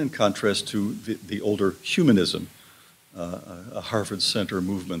 and in contrast to the older humanism, a Harvard Center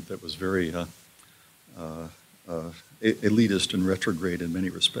movement that was very elitist and retrograde in many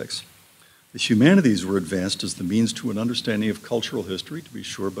respects. The humanities were advanced as the means to an understanding of cultural history, to be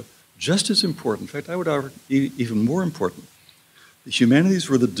sure, but just as important, in fact, I would argue even more important, the humanities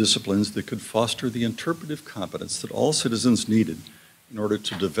were the disciplines that could foster the interpretive competence that all citizens needed in order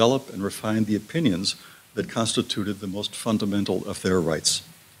to develop and refine the opinions that constituted the most fundamental of their rights.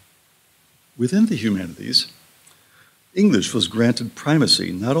 Within the humanities, English was granted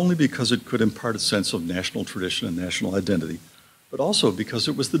primacy not only because it could impart a sense of national tradition and national identity, but also because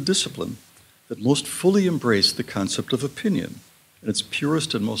it was the discipline that most fully embraced the concept of opinion in its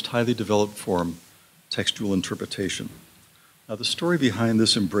purest and most highly developed form, textual interpretation. Now, the story behind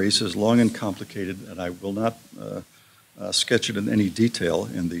this embrace is long and complicated, and I will not sketch it in any detail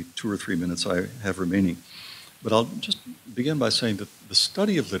in the 2 or 3 minutes I have remaining. But I'll just begin by saying that the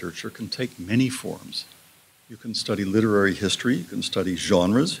study of literature can take many forms. You can study literary history, you can study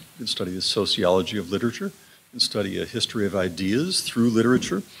genres, you can study the sociology of literature, you can study a history of ideas through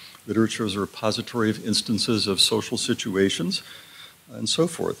literature. Literature is a repository of instances of social situations, and so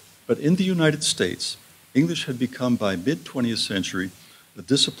forth. But in the United States, English had become, by mid-20th century, a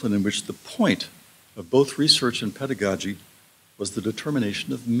discipline in which the point of both research and pedagogy was the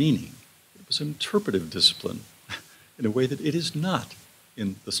determination of meaning. It was an interpretive discipline in a way that it is not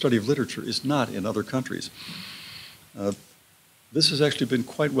in the study of literature, is not in other countries. This has actually been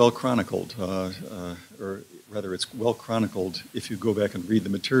quite well chronicled, or rather it's well chronicled if you go back and read the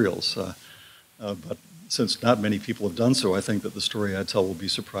materials. But since not many people have done so, I think that the story I tell will be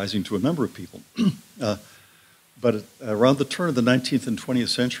surprising to a number of people. But around the turn of the 19th and 20th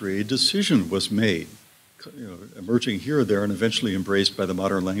century, a decision was made, emerging here or there and eventually embraced by the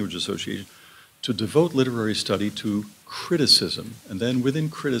Modern Language Association, to devote literary study to criticism, and then within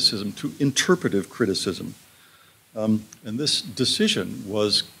criticism, to interpretive criticism. And this decision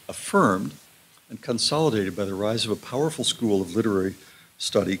was affirmed and consolidated by the rise of a powerful school of literary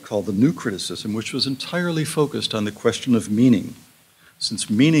study called the New Criticism, which was entirely focused on the question of meaning.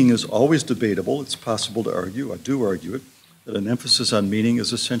 Since meaning is always debatable, it's possible to argue, I do argue it, that an emphasis on meaning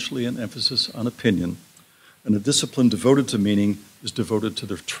is essentially an emphasis on opinion, and a discipline devoted to meaning is devoted to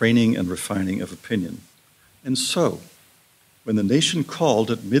the training and refining of opinion. And so, when the nation called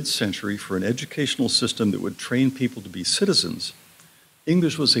at mid-century for an educational system that would train people to be citizens,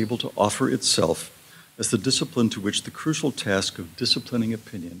 English was able to offer itself as the discipline to which the crucial task of disciplining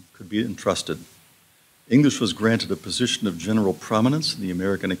opinion could be entrusted. English was granted a position of general prominence in the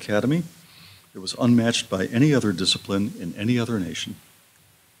American Academy that was unmatched by any other discipline in any other nation.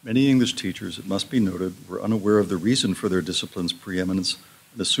 Many English teachers, it must be noted, were unaware of the reason for their discipline's preeminence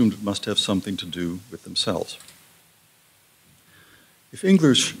and assumed it must have something to do with themselves. If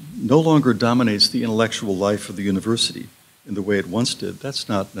English no longer dominates the intellectual life of the university in the way it once did, that's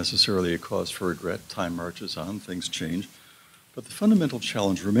not necessarily a cause for regret. Time marches on, things change. But the fundamental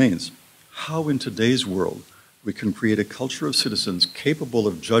challenge remains how in today's world we can create a culture of citizens capable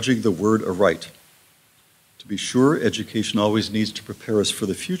of judging the word aright. To be sure, education always needs to prepare us for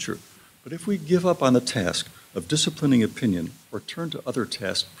the future, but if we give up on the task of disciplining opinion or turn to other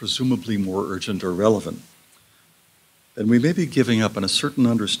tasks presumably more urgent or relevant, then we may be giving up on a certain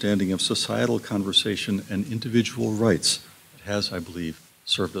understanding of societal conversation and individual rights that has, I believe,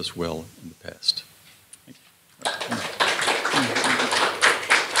 served us well in the past. Thank you.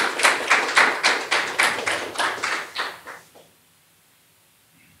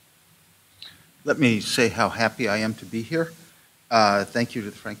 Let me say how happy I am to be here. Thank you to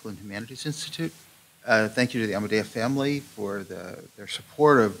the Franklin Humanities Institute. Thank you to the Amadea family for their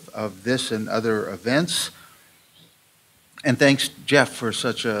support of this and other events. And thanks, Jeff, for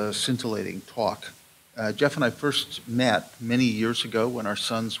such a scintillating talk. Jeff and I first met many years ago when our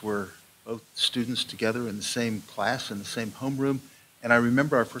sons were both students together in the same class, in the same homeroom. And I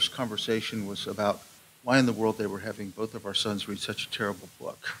remember our first conversation was about why in the world they were having both of our sons read such a terrible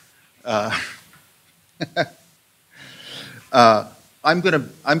book. I'm going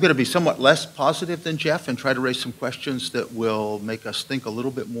to be somewhat less positive than Jeff and try to raise some questions that will make us think a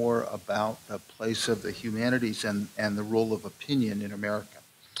little bit more about the place of the humanities and the role of opinion in America.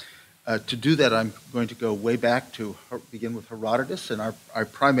 To do that, I'm going to go way back to begin with Herodotus and our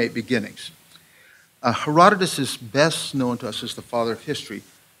primate beginnings. Herodotus is best known to us as the father of history,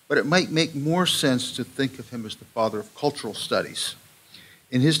 but it might make more sense to think of him as the father of cultural studies.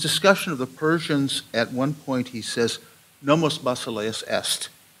 In his discussion of the Persians, at one point he says, "Nomos basileus est,"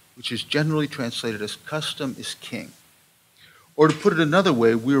 which is generally translated as "custom is king." Or to put it another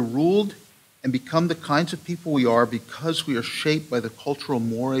way, we are ruled and become the kinds of people we are because we are shaped by the cultural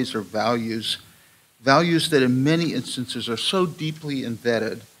mores or values that in many instances are so deeply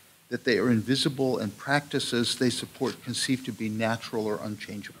embedded that they are invisible and practices they support conceived to be natural or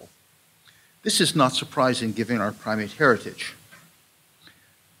unchangeable. This is not surprising given our primate heritage.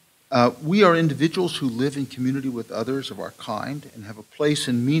 We are individuals who live in community with others of our kind and have a place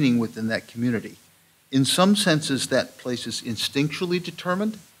and meaning within that community. In some senses, that place is instinctually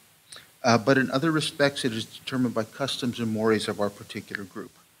determined, but in other respects, it is determined by customs and mores of our particular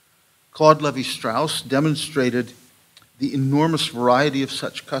group. Claude Lévi-Strauss demonstrated the enormous variety of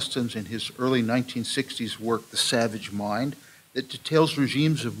such customs in his early 1960s work, The Savage Mind, that details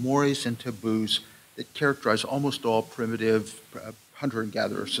regimes of mores and taboos that characterize almost all primitive hunter and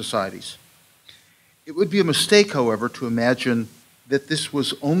gatherer societies. It would be a mistake, however, to imagine that this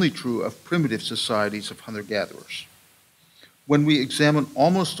was only true of primitive societies of hunter-gatherers. When we examine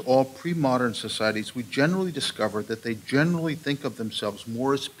almost all pre-modern societies, we generally discover that they generally think of themselves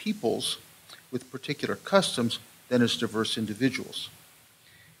more as peoples with particular customs than as diverse individuals.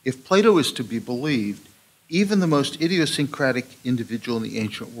 If Plato is to be believed, even the most idiosyncratic individual in the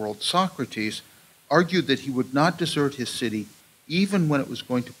ancient world, Socrates, argued that he would not desert his city even when it was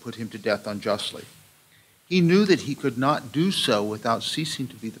going to put him to death unjustly. He knew that he could not do so without ceasing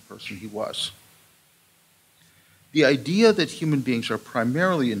to be the person he was. The idea that human beings are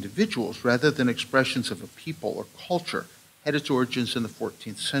primarily individuals rather than expressions of a people or culture had its origins in the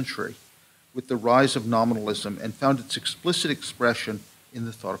 14th century with the rise of nominalism and found its explicit expression in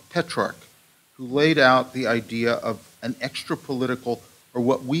the thought of Petrarch, who laid out the idea of an extra-political or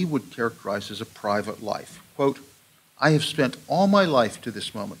what we would characterize as a private life. Quote, "I have spent all my life to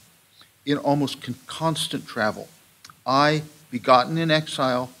this moment in almost constant travel. I, begotten in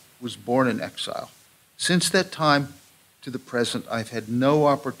exile, was born in exile. Since that time to the present, I've had no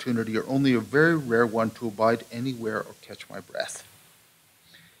opportunity or only a very rare one to abide anywhere or catch my breath."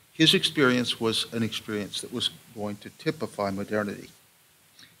 His experience was an experience that was going to typify modernity.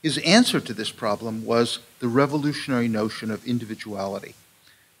 His answer to this problem was the revolutionary notion of individuality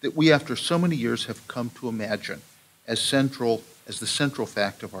that we, after so many years, have come to imagine as the central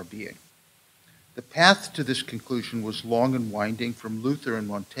fact of our being. The path to this conclusion was long and winding, from Luther and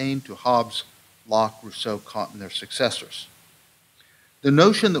Montaigne to Hobbes, Locke, Rousseau, Kant, and their successors. The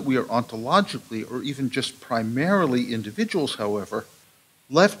notion that we are ontologically or even just primarily individuals, however,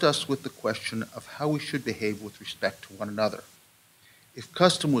 left us with the question of how we should behave with respect to one another. If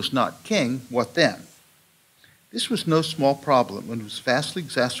custom was not king, what then? This was no small problem and was vastly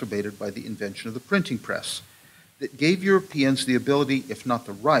exacerbated by the invention of the printing press that gave Europeans the ability, if not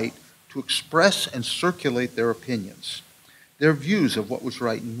the right, to express and circulate their opinions, their views of what was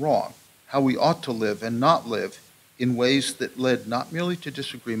right and wrong, how we ought to live and not live in ways that led not merely to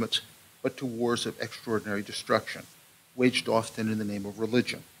disagreements, but to wars of extraordinary destruction, waged often in the name of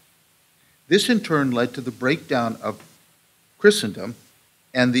religion. This in turn led to the breakdown of Christendom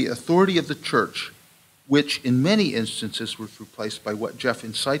and the authority of the church, which in many instances was replaced by what Jeff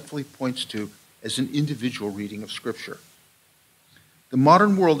insightfully points to as an individual reading of Scripture. The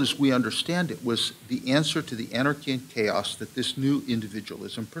modern world as we understand it was the answer to the anarchy and chaos that this new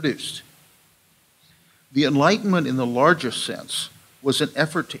individualism produced. The Enlightenment in the largest sense was an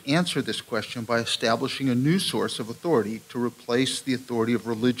effort to answer this question by establishing a new source of authority to replace the authority of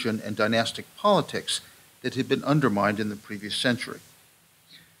religion and dynastic politics that had been undermined in the previous century.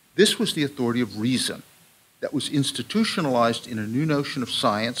 This was the authority of reason that was institutionalized in a new notion of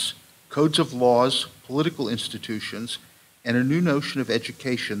science, codes of laws, political institutions, and a new notion of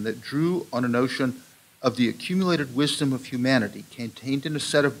education that drew on a notion of the accumulated wisdom of humanity contained in a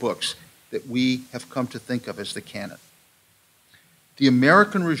set of books that we have come to think of as the canon. The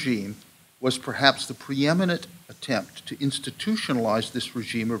American regime was perhaps the preeminent attempt to institutionalize this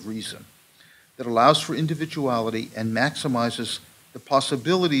regime of reason that allows for individuality and maximizes the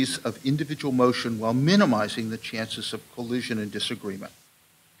possibilities of individual motion while minimizing the chances of collision and disagreement.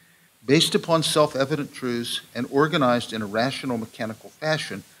 Based upon self-evident truths and organized in a rational mechanical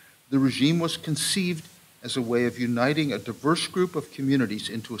fashion, the regime was conceived as a way of uniting a diverse group of communities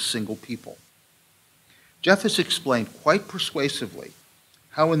into a single people. Jeff has explained quite persuasively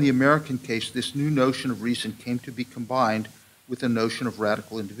how in the American case this new notion of reason came to be combined with a notion of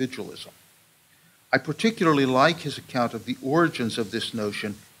radical individualism. I particularly like his account of the origins of this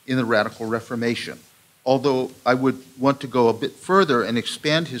notion in the Radical Reformation, although I would want to go a bit further and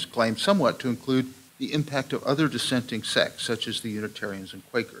expand his claim somewhat to include the impact of other dissenting sects, such as the Unitarians and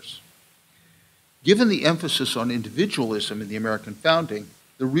Quakers. Given the emphasis on individualism in the American founding,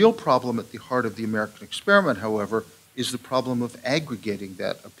 the real problem at the heart of the American experiment, however, is the problem of aggregating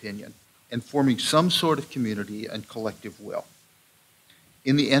that opinion and forming some sort of community and collective will.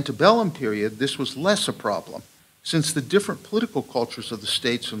 In the antebellum period, this was less a problem, since the different political cultures of the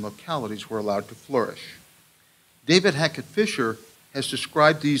states and localities were allowed to flourish. David Hackett Fischer has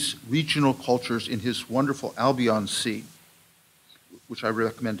described these regional cultures in his wonderful Albion Sea, which I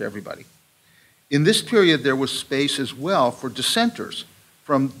recommend to everybody. In this period, there was space as well for dissenters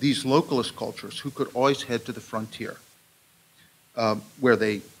from these localist cultures who could always head to the frontier, where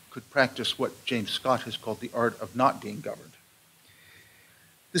they could practice what James Scott has called the art of not being governed.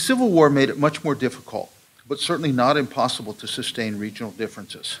 The Civil War made it much more difficult, but certainly not impossible to sustain regional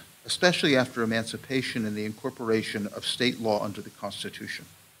differences, especially after emancipation and the incorporation of state law under the Constitution.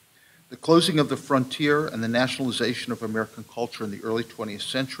 The closing of the frontier and the nationalization of American culture in the early 20th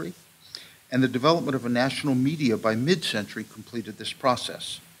century, and the development of a national media by mid-century completed this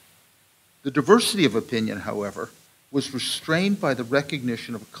process. The diversity of opinion, however, was restrained by the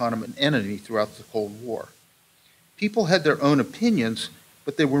recognition of a common enemy throughout the Cold War. People had their own opinions,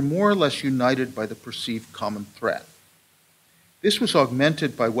 but they were more or less united by the perceived common threat. This was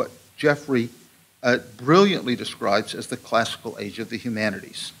augmented by what Geoffrey brilliantly describes as the classical age of the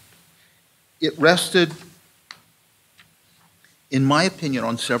humanities. It rested, in my opinion,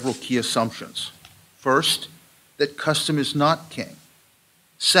 on several key assumptions. First, that custom is not king.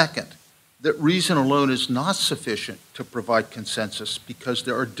 Second, that reason alone is not sufficient to provide consensus because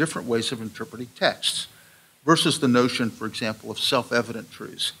there are different ways of interpreting texts, versus the notion, for example, of self-evident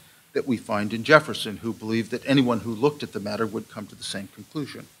truths that we find in Jefferson, who believed that anyone who looked at the matter would come to the same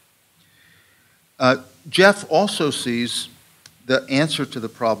conclusion. Jeff also sees the answer to the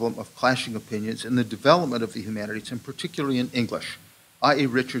problem of clashing opinions in the development of the humanities, and particularly in English. I.A.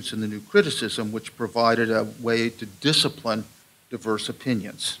 Richards and the New Criticism, which provided a way to discipline diverse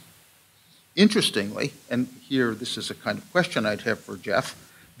opinions. Interestingly, and here this is a kind of question I'd have for Jeff,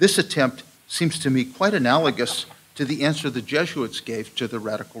 this attempt seems to me quite analogous to the answer the Jesuits gave to the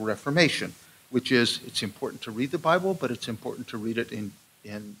Radical Reformation, which is it's important to read the Bible, but it's important to read it in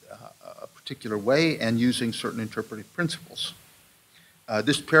a particular way and using certain interpretive principles.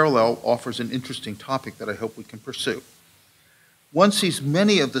 This parallel offers an interesting topic that I hope we can pursue. One sees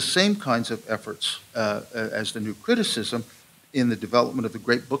many of the same kinds of efforts as the New Criticism in the development of the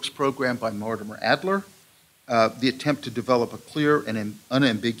Great Books program by Mortimer Adler, the attempt to develop a clear and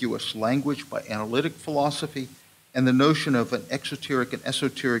unambiguous language by analytic philosophy, and the notion of an exoteric and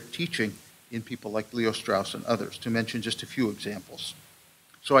esoteric teaching in people like Leo Strauss and others, to mention just a few examples.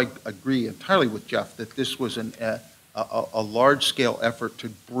 So I agree entirely with Jeff that this was a large-scale effort to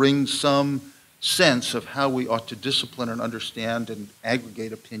bring some sense of how we ought to discipline and understand and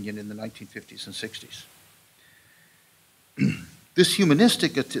aggregate opinion in the 1950s and 60s. This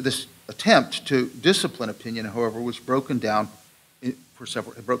humanistic attempt to discipline opinion, however, was broken down for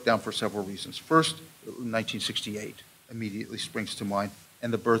several reasons. First, 1968 immediately springs to mind,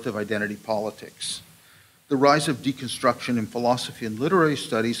 and the birth of identity politics. The rise of deconstruction in philosophy and literary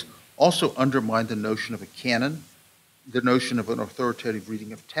studies also undermined the notion of a canon, the notion of an authoritative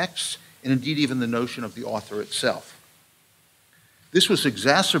reading of texts, and indeed even the notion of the author itself. This was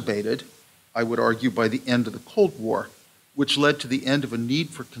exacerbated, I would argue, by the end of the Cold War, which led to the end of a need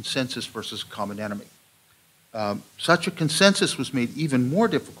for consensus versus common enemy. Such a consensus was made even more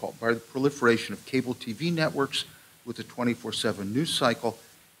difficult by the proliferation of cable TV networks with the 24/7 news cycle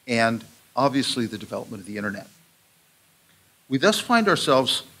and obviously the development of the internet. We thus find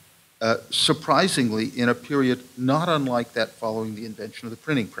ourselves surprisingly in a period not unlike that following the invention of the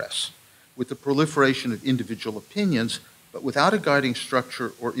printing press, with the proliferation of individual opinions, but without a guiding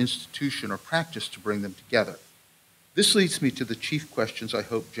structure or institution or practice to bring them together. This leads me to the chief questions I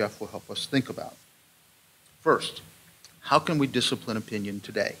hope Jeff will help us think about. First, how can we discipline opinion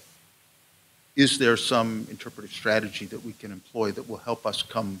today? Is there some interpretive strategy that we can employ that will help us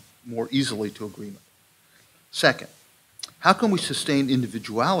come more easily to agreement? Second, how can we sustain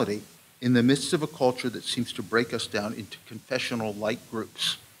individuality in the midst of a culture that seems to break us down into confessional-like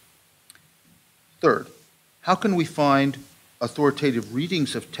groups? Third, how can we find authoritative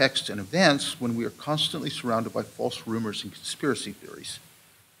readings of texts and events when we are constantly surrounded by false rumors and conspiracy theories?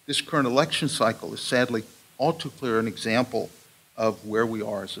 This current election cycle is sadly all too clear an example of where we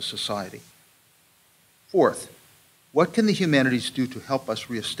are as a society. Fourth, what can the humanities do to help us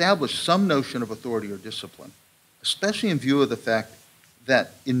reestablish some notion of authority or discipline, especially in view of the fact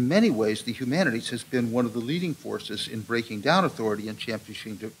that in many ways the humanities has been one of the leading forces in breaking down authority and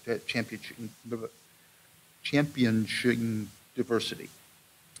championing diversity.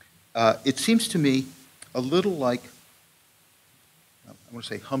 It seems to me a little like, I want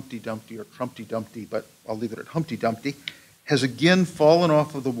to say Humpty Dumpty or Trumpty Dumpty, but I'll leave it at Humpty Dumpty, has again fallen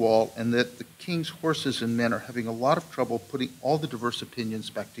off of the wall, and that the king's horses and men are having a lot of trouble putting all the diverse opinions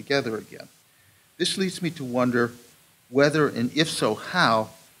back together again. This leads me to wonder whether, and if so, how,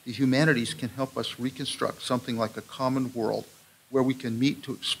 the humanities can help us reconstruct something like a common world where we can meet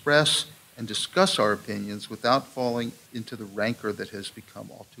to express and discuss our opinions without falling into the rancor that has become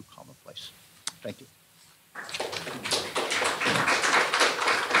all too commonplace. Thank you.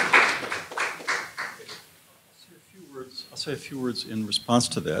 I'll say a few words in response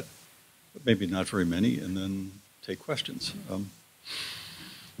to that, but maybe not very many, and then take questions.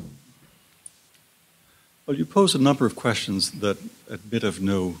 Well, you pose a number of questions that admit of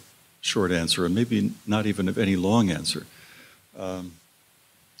no short answer, and maybe not even of any long answer.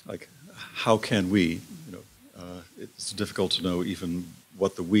 Like, how can we? It's difficult to know even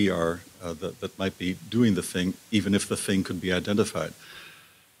what the we are that might be doing the thing, even if the thing could be identified.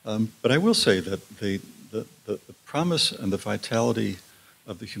 But I will say that the promise and the vitality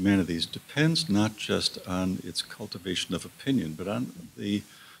of the humanities depends not just on its cultivation of opinion, but on the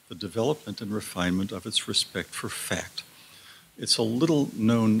development and refinement of its respect for fact. It's a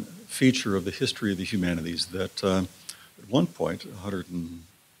little-known feature of the history of the humanities that at one point,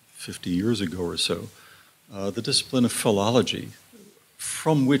 150 years ago or so, the discipline of philology,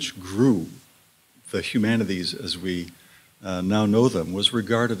 from which grew the humanities as we now know them, was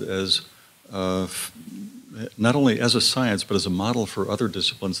regarded as not only as a science, but as a model for other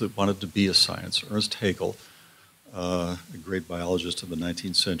disciplines that wanted to be a science. Ernst Haeckel, a great biologist of the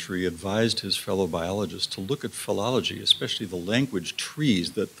 19th century, advised his fellow biologists to look at philology, especially the language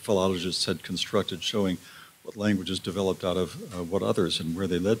trees that philologists had constructed, showing what languages developed out of what others and where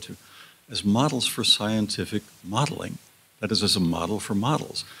they led to, as models for scientific modeling. That is, as a model for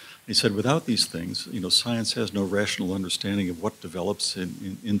models. He said, without these things, science has no rational understanding of what develops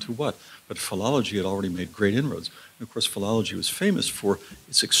into what. But philology had already made great inroads. And of course, philology was famous for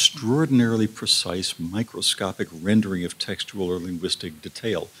its extraordinarily precise, microscopic rendering of textual or linguistic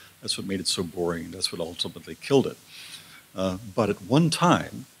detail. That's what made it so boring, and that's what ultimately killed it. But at one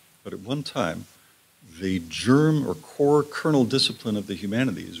time, the germ or core kernel discipline of the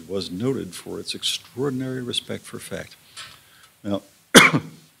humanities was noted for its extraordinary respect for fact. Now,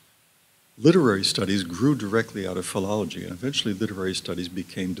 literary studies grew directly out of philology, and eventually literary studies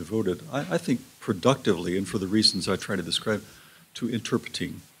became devoted, I think productively, and for the reasons I try to describe, to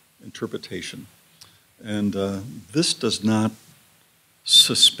interpretation. And this does not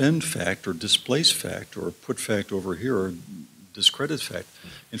suspend fact or displace fact or put fact over here or discredit fact.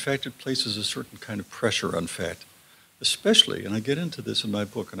 In fact, it places a certain kind of pressure on fact, especially, and I get into this in my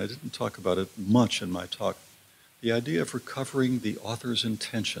book, and I didn't talk about it much in my talk, the idea of recovering the author's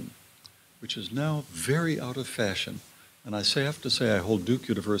intention, which is now very out of fashion. And I have to say I hold Duke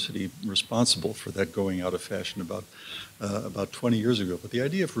University responsible for that going out of fashion about 20 years ago. But the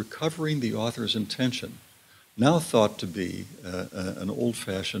idea of recovering the author's intention, now thought to be an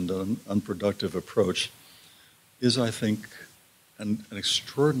old-fashioned, unproductive approach, is, I think, an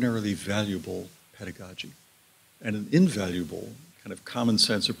extraordinarily valuable pedagogy and an invaluable kind of common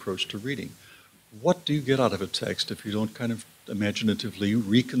sense approach to reading. What do you get out of a text if you don't kind of imaginatively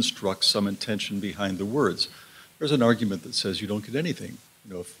reconstruct some intention behind the words? There's an argument that says you don't get anything.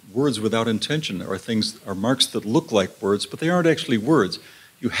 If words without intention are marks that look like words, but they aren't actually words,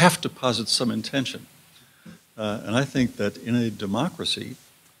 you have to posit some intention. And I think that in a democracy,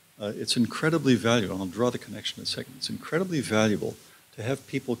 it's incredibly valuable, and I'll draw the connection in a second, it's incredibly valuable to have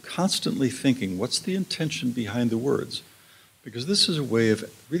people constantly thinking, what's the intention behind the words? Because this is a way of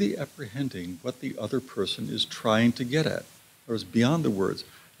really apprehending what the other person is trying to get at, or is beyond the words,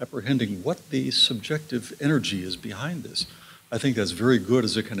 apprehending what the subjective energy is behind this. I think that's very good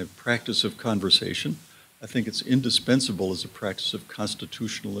as a kind of practice of conversation. I think it's indispensable as a practice of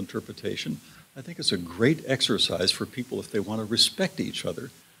constitutional interpretation. I think it's a great exercise for people if they want to respect each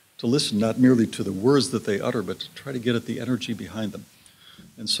other, to listen not merely to the words that they utter, but to try to get at the energy behind them.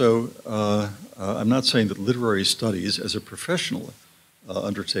 And so I'm not saying that literary studies as a professional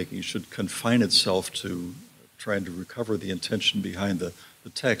undertaking should confine itself to trying to recover the intention behind the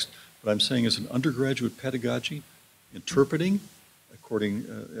text. But I'm saying as an undergraduate pedagogy, interpreting according,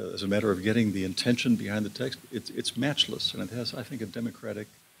 as a matter of getting the intention behind the text, it's matchless. And it has, I think, a democratic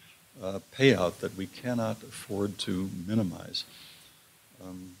payout that we cannot afford to minimize.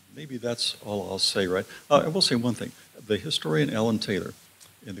 Maybe that's all I'll say, right? I will say one thing. The historian Alan Taylor,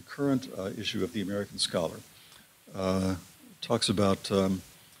 in the current issue of the American Scholar, talks about the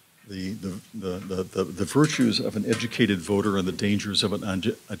virtues of an educated voter and the dangers of an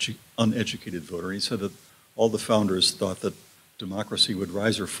uneducated voter. He said that all the founders thought that democracy would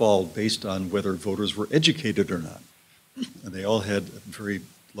rise or fall based on whether voters were educated or not. And they all had a very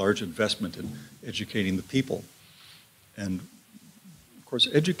large investment in educating the people. And of course,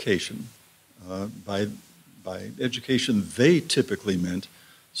 education, by education, they typically meant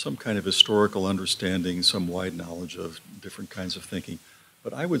some kind of historical understanding, some wide knowledge of different kinds of thinking.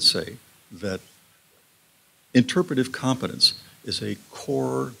 But I would say that interpretive competence is a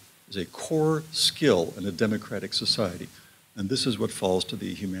core skill in a democratic society. And this is what falls to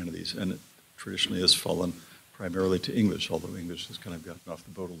the humanities, and it traditionally has fallen primarily to English, although English has kind of gotten off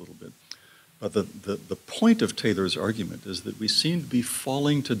the boat a little bit. But the point of Taylor's argument is that we seem to be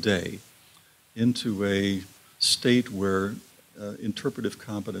falling today into a state where interpretive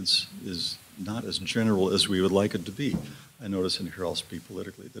competence is not as general as we would like it to be. I notice, and here I'll speak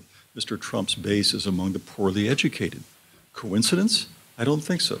politically, that Mr. Trump's base is among the poorly educated. Coincidence? I don't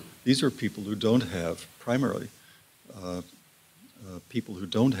think so. These are people who don't have, primarily, people who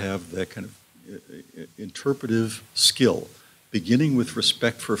don't have that kind of interpretive skill, beginning with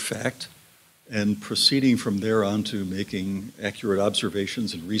respect for fact and proceeding from there on to making accurate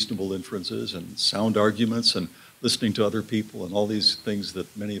observations and reasonable inferences and sound arguments and listening to other people and all these things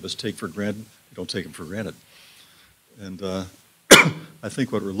that many of us take for granted. We don't take them for granted. And I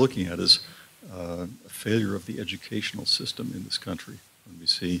think what we're looking at is a failure of the educational system in this country when we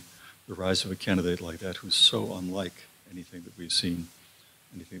see the rise of a candidate like that who's so unlike anything that we've seen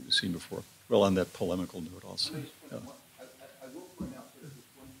before. Well, on that polemical note, I'll say. I will point out that there's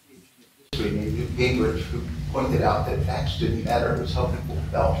one PhD in history named Gingrich who pointed out that facts didn't matter. It was how people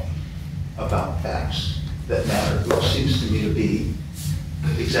felt about facts that mattered, which seems to me to be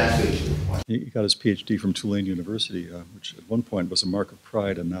exactly the point. He got his PhD from Tulane University, which at one point was a mark of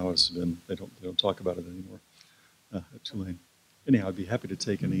pride, and now has been, they don't talk about it anymore at Tulane. Anyhow, I'd be happy to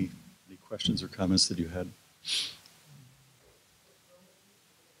take any questions or comments that you had.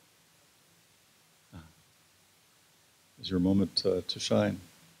 Is your moment to shine?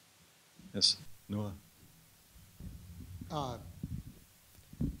 Yes, Noah. Well,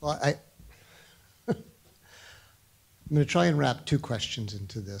 I'm going to try and wrap two questions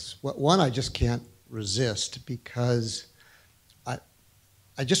into this. One, I just can't resist because I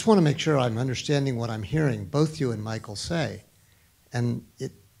just want to make sure I'm understanding what I'm hearing both you and Michael say. And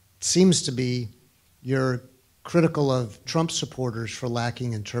it seems to be you're critical of Trump supporters for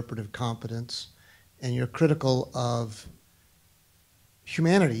lacking interpretive competence, and you're critical of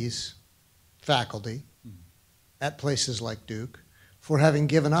humanities faculty at places like Duke for having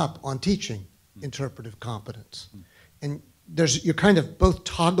given up on teaching interpretive competence. And you're kind of both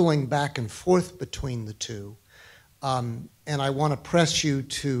toggling back and forth between the two. And I want to press you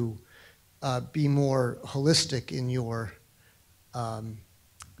to be more holistic in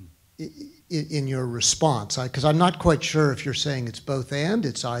your response, because I'm not quite sure if you're saying it's both and,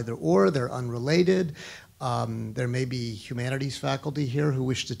 it's either or, they're unrelated. There may be humanities faculty here who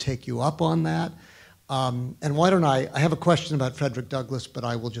wish to take you up on that. And why don't I have a question about Frederick Douglass, but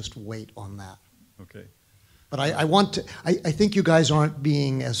I will just wait on that. Okay. But I think you guys aren't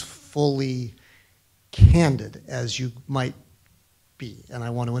being as fully candid as you might be, and I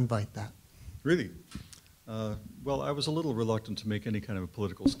want to invite that. Really? Well, I was a little reluctant to make any kind of a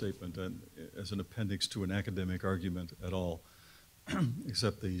political statement as an appendix to an academic argument at all,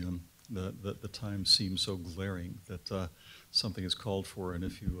 except the time seems so glaring that something is called for, and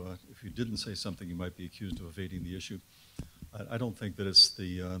if you didn't say something, you might be accused of evading the issue. I don't think that it's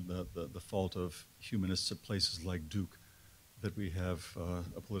the fault of humanists at places like Duke that we have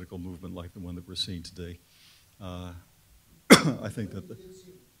a political movement like the one that we're seeing today. I think that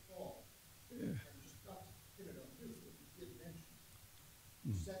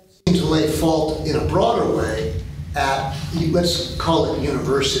seem to lay fault in a broader way at, let's call it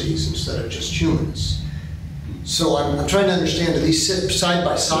universities instead of just humanists. So I'm trying to understand, do these sit side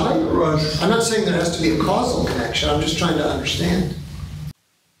by side? I'm not saying there has to be a causal connection, I'm just trying to understand.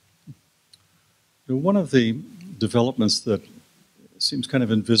 One of the developments that seems kind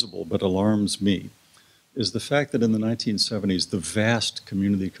of invisible but alarms me is the fact that in the 1970s, the vast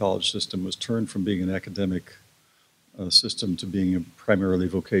community college system was turned from being an academic system to being a primarily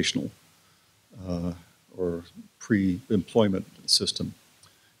vocational or pre-employment system.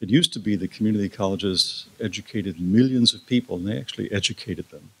 It used to be that community colleges educated millions of people, and they actually educated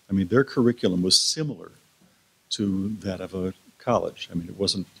them. I mean, their curriculum was similar to that of a college. I mean, it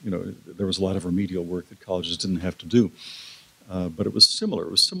wasn't, there was a lot of remedial work that colleges didn't have to do, but it was similar.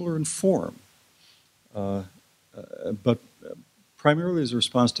 It was similar in form. But primarily as a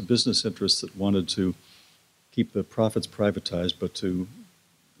response to business interests that wanted to keep the profits privatized, but to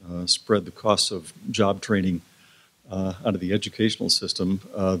spread the costs of job training out of the educational system,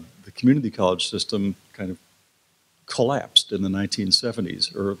 the community college system kind of collapsed in the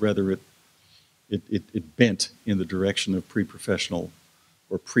 1970s, or rather it bent in the direction of pre-professional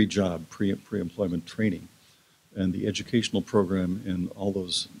or pre-job, pre-employment training. And the educational program in all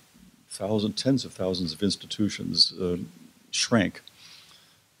those tens of thousands of institutions shrank.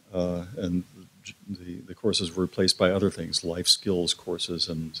 And the courses were replaced by other things, life skills courses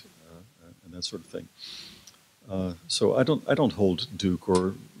and that sort of thing. So I don't hold Duke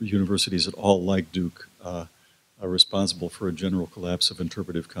or universities at all like Duke are responsible for a general collapse of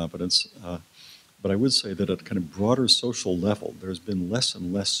interpretive competence. But I would say that at a kind of broader social level, there's been less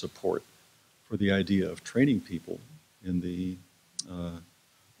and less support for the idea of training people in the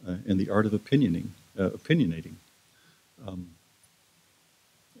art of opinionating.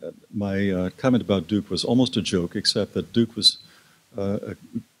 My comment about Duke was almost a joke, except that Duke was a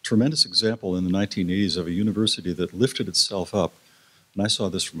tremendous example in the 1980s of a university that lifted itself up, and I saw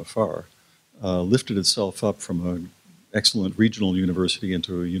this from afar, lifted itself up from an excellent regional university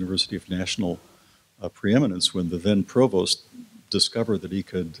into a university of national preeminence when the then provost discovered that he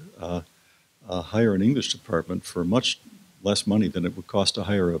could hire an English department for much less money than it would cost to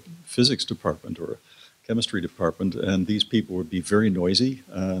hire a physics department or a chemistry department, and these people would be very noisy,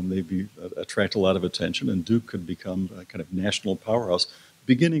 and they'd attract a lot of attention, and Duke could become a kind of national powerhouse,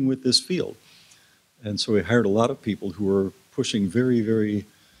 beginning with this field. And so he hired a lot of people who were pushing very, very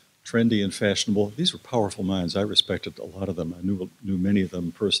trendy and fashionable. These were powerful minds. I respected a lot of them. I knew many of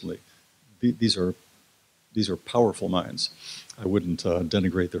them personally. These are powerful minds. I wouldn't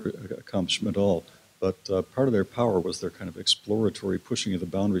denigrate their accomplishment at all. But part of their power was their kind of exploratory pushing of the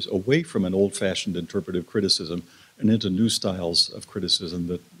boundaries away from an old-fashioned interpretive criticism and into new styles of criticism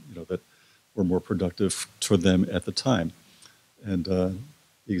that that were more productive for them at the time. And the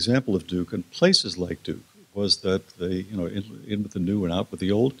example of Duke and places like Duke was that they in with the new and out with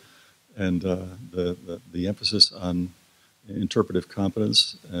the old, and the emphasis on interpretive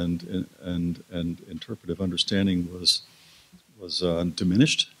competence and interpretive understanding was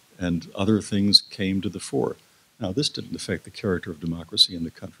diminished, and other things came to the fore. Now, this didn't affect the character of democracy in the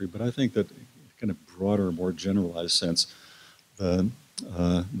country, but I think that in a kind of broader, more generalized sense, the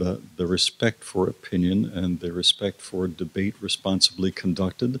respect for opinion and the respect for debate responsibly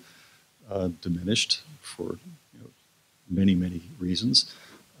conducted diminished for many, many reasons,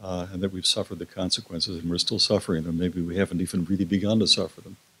 and that we've suffered the consequences, and we're still suffering them. Maybe we haven't even really begun to suffer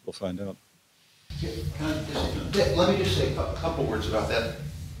them. We'll find out. Let me just say a couple words about that.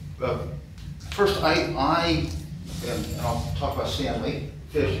 First, and I'll talk about Stanley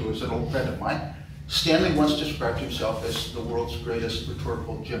Fish, who was an old friend of mine. Stanley once described himself as the world's greatest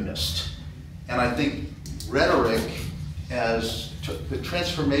rhetorical gymnast. And I think rhetoric, as the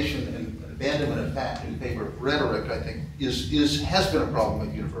transformation and abandonment of fact in favor of rhetoric, I think, has been a problem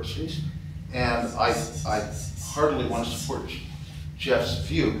at universities. And I heartily want to support Jeff's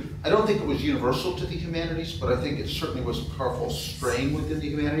view. I don't think it was universal to the humanities, but I think it certainly was a powerful strain within the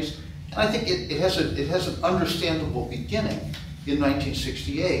humanities. And I think it has an understandable beginning in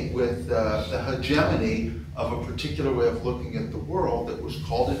 1968 with the hegemony of a particular way of looking at the world that was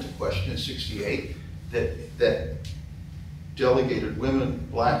called into question in '68, that delegated women,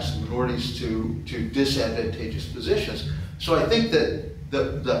 blacks, and minorities to disadvantageous positions. So I think that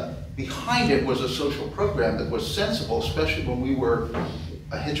behind it was a social program that was sensible, especially when we were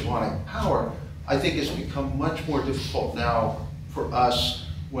a hegemonic power. I think it's become much more difficult now for us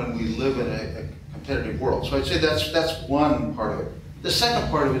when we live in a competitive world. So I'd say that's one part of it. The second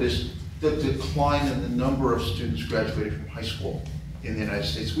part of it is the decline in the number of students graduating from high school in the United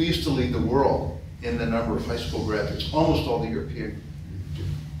States. We used to lead the world in the number of high school graduates. Almost all the European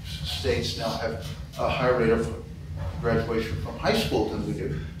states now have a higher rate of graduation from high school than we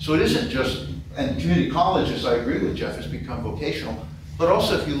do. So it isn't just, and community colleges, I agree with Jeff, has become vocational, but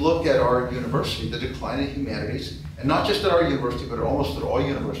also if you look at our university, the decline in humanities, and not just at our university, but almost at all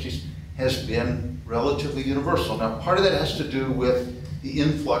universities, has been relatively universal. Now, part of that has to do with the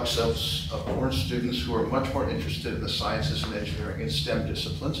influx of foreign students who are much more interested in the sciences and engineering and STEM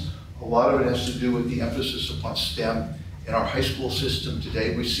disciplines. A lot of it has to do with the emphasis upon STEM in our high school system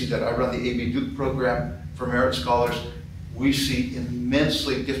today. We see that. I run the A.B. Duke program for merit scholars. We see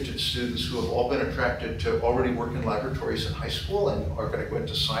immensely gifted students who have all been attracted to already work in laboratories in high school and are going to go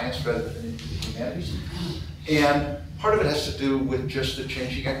into science rather than into the humanities. And part of it has to do with just the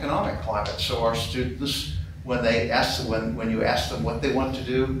changing economic climate. So our students, when you ask them what they want to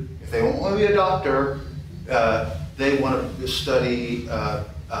do, if they don't want to be a doctor, they want to study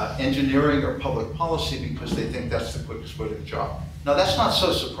engineering or public policy because they think that's the quickest way to the job. Now that's not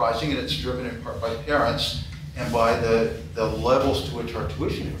so surprising, and it's driven in part by parents and by the levels to which our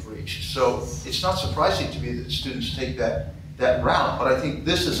tuition have reached. So it's not surprising to me that students take that route, but I think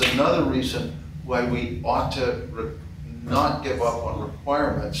this is another reason why we ought to not give up on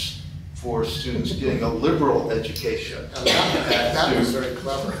requirements for students getting a liberal education. That was very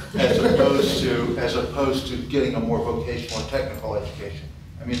clever. as opposed to getting a more vocational and technical education.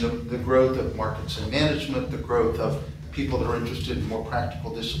 I mean, the growth of markets and management, the growth of people that are interested in more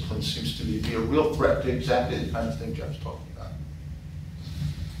practical disciplines seems to me to be a real threat to exactly the kind of thing Jeff's talking about.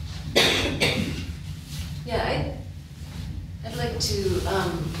 Yeah, I'd like to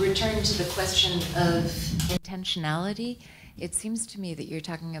return to the question of intentionality. It seems to me that you're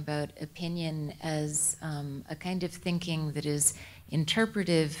talking about opinion as a kind of thinking that is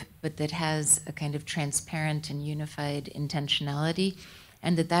interpretive, but that has a kind of transparent and unified intentionality,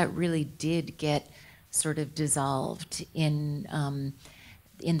 and that really did get sort of dissolved in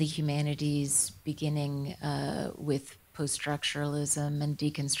the humanities, beginning with post-structuralism and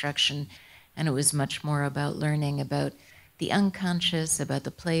deconstruction, and it was much more about learning about the unconscious, about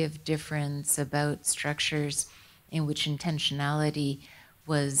the play of difference, about structures in which intentionality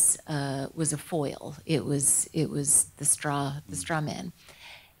was a foil. It was the straw man,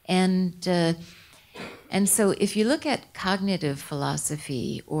 and so if you look at cognitive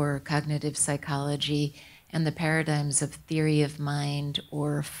philosophy or cognitive psychology and the paradigms of theory of mind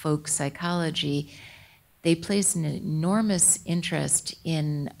or folk psychology, they place an enormous interest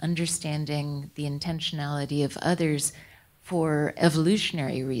in understanding the intentionality of others for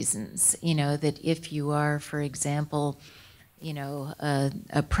evolutionary reasons. You know, that if you are, for example, you know,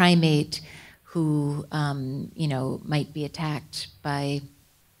 a primate who, you know, might be attacked by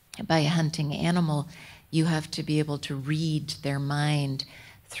a hunting animal, you have to be able to read their mind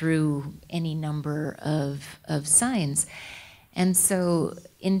through any number of signs. And so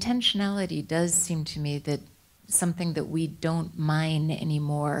intentionality does seem to me that something that we don't mine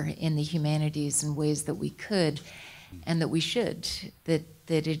anymore in the humanities in ways that we could and that we should, that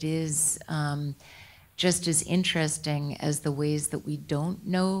it is just as interesting as the ways that we don't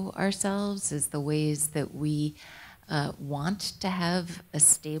know ourselves, as the ways that we want to have a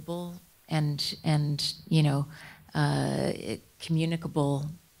stable and you know,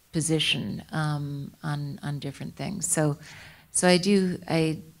 communicable position on different things. So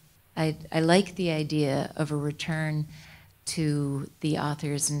I like the idea of a return to the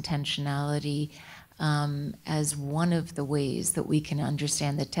author's intentionality as one of the ways that we can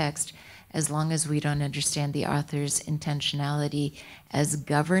understand the text, as long as we don't understand the author's intentionality as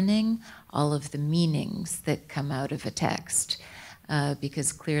governing all of the meanings that come out of a text.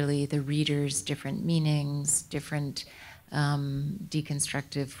 Because clearly the reader's different meanings, different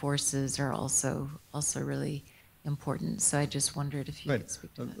deconstructive forces are also really important. So I just wondered if you could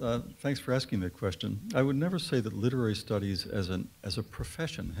speak to that. Thanks for asking that question. I would never say that literary studies as a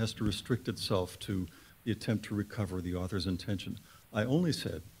profession has to restrict itself to the attempt to recover the author's intention. I only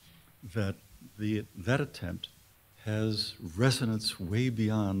said that that attempt has resonance way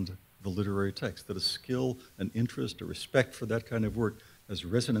beyond the literary text, that a skill, an interest, a respect for that kind of work has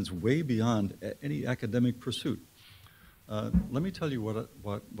resonance way beyond any academic pursuit. Let me tell you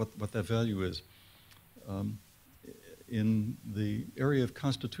what that value is. In the area of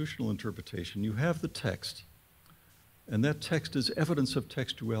constitutional interpretation, you have the text, and that text is evidence of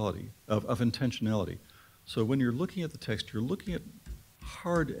textuality, of intentionality. So when you're looking at the text, you're looking at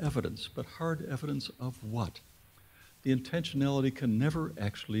hard evidence, but hard evidence of what? The intentionality can never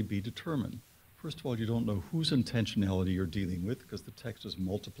actually be determined. First of all, you don't know whose intentionality you're dealing with because the text is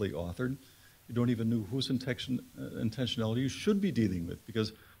multiply authored. You don't even know whose intentionality you should be dealing with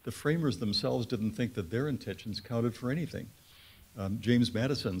because the framers themselves didn't think that their intentions counted for anything. James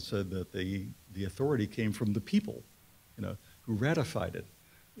Madison said that the authority came from the people, who ratified it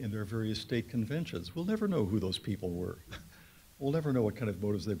in their various state conventions. We'll never know who those people were. We'll never know what kind of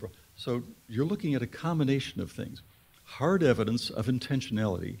motives they brought. So you're looking at a combination of things. Hard evidence of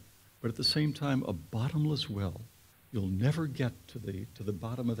intentionality, but at the same time, a bottomless well. You'll never get to the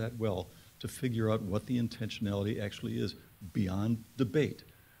bottom of that well to figure out what the intentionality actually is beyond debate,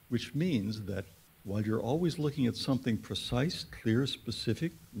 which means that while you're always looking at something precise, clear,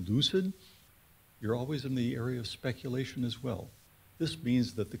 specific, lucid, you're always in the area of speculation as well. This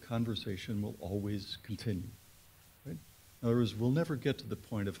means that the conversation will always continue. Right? In other words, we'll never get to the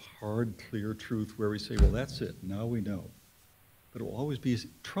point of hard, clear truth where we say, well, that's it, now we know. But it will always be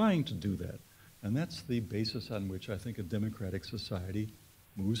trying to do that. And that's the basis on which I think a democratic society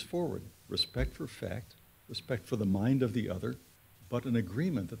moves forward. Respect for fact, respect for the mind of the other, but an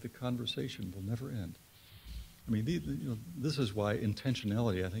agreement that the conversation will never end. I mean, this is why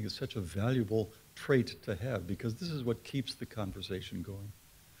intentionality, I think, is such a valuable trait to have, because this is what keeps the conversation going.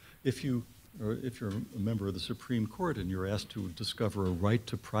 If you're a member of the Supreme Court and you're asked to discover a right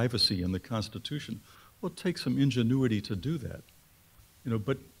to privacy in the Constitution, well, it takes some ingenuity to do that.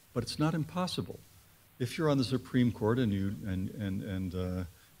 But it's not impossible. If you're on the Supreme Court and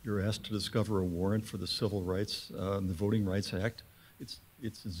you're asked to discover a warrant for the Civil Rights, the Voting Rights Act, it's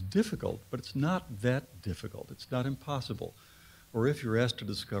difficult, but it's not that difficult. It's not impossible. Or if you're asked to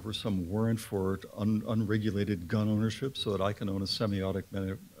discover some warrant for unregulated gun ownership so that I can own a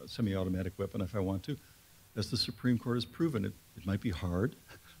semi-automatic weapon if I want to, as the Supreme Court has proven, it might be hard,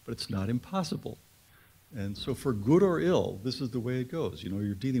 but it's not impossible. And so for good or ill, this is the way it goes.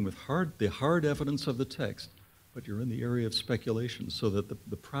 You're dealing with the hard evidence of the text, but you're in the area of speculation so that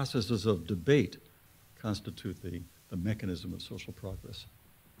the processes of debate constitute the mechanism of social progress.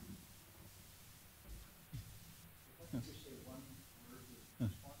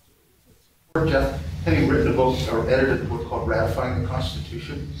 Jeff, having written a book or edited a book called Ratifying the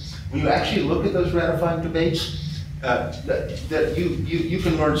Constitution, when you actually look at those ratifying debates, that you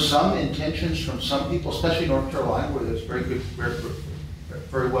can learn some intentions from some people, especially North Carolina, where there's very good,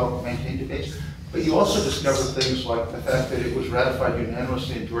 very well maintained debates. But you also discover things like the fact that it was ratified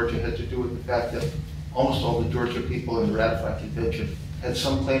unanimously in Georgia had to do with the fact that almost all the Georgia people in the ratified convention had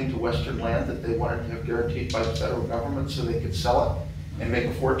some claim to Western land that they wanted to have guaranteed by the federal government so they could sell it and make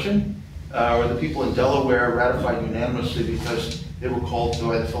a fortune. Or the people in Delaware ratified unanimously because they were called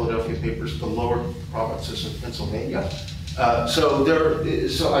by the Philadelphia papers the lower provinces of Pennsylvania.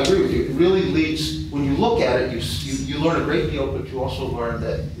 So I agree with you. It really leads, when you look at it, you learn a great deal, but you also learn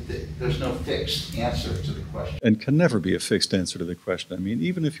that there's no fixed answer to the question. And can never be a fixed answer to the question. I mean,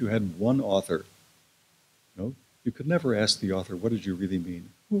 even if you had one author, you could never ask the author, what did you really mean?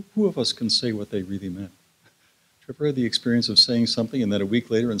 Who of us can say what they really meant? Have you ever had the experience of saying something and then a week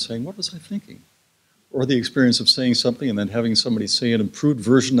later and saying, what was I thinking? Or the experience of saying something and then having somebody say an improved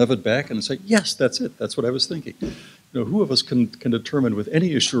version of it back and say, yes, that's it, that's what I was thinking. Who of us can determine with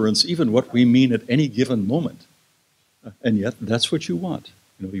any assurance even what we mean at any given moment? And yet, that's what you want.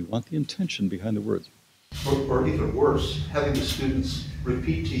 You want the intention behind the words. Or even worse, having the students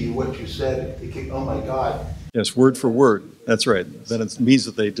repeat to you what you said, thinking, oh my God. Yes, word for word, that's right. Then it means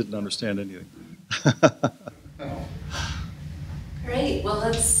that they didn't understand anything. Great, well,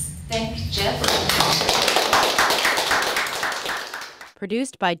 let's thank Jeff.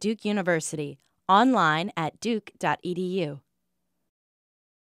 Produced by Duke University. Online at duke.edu.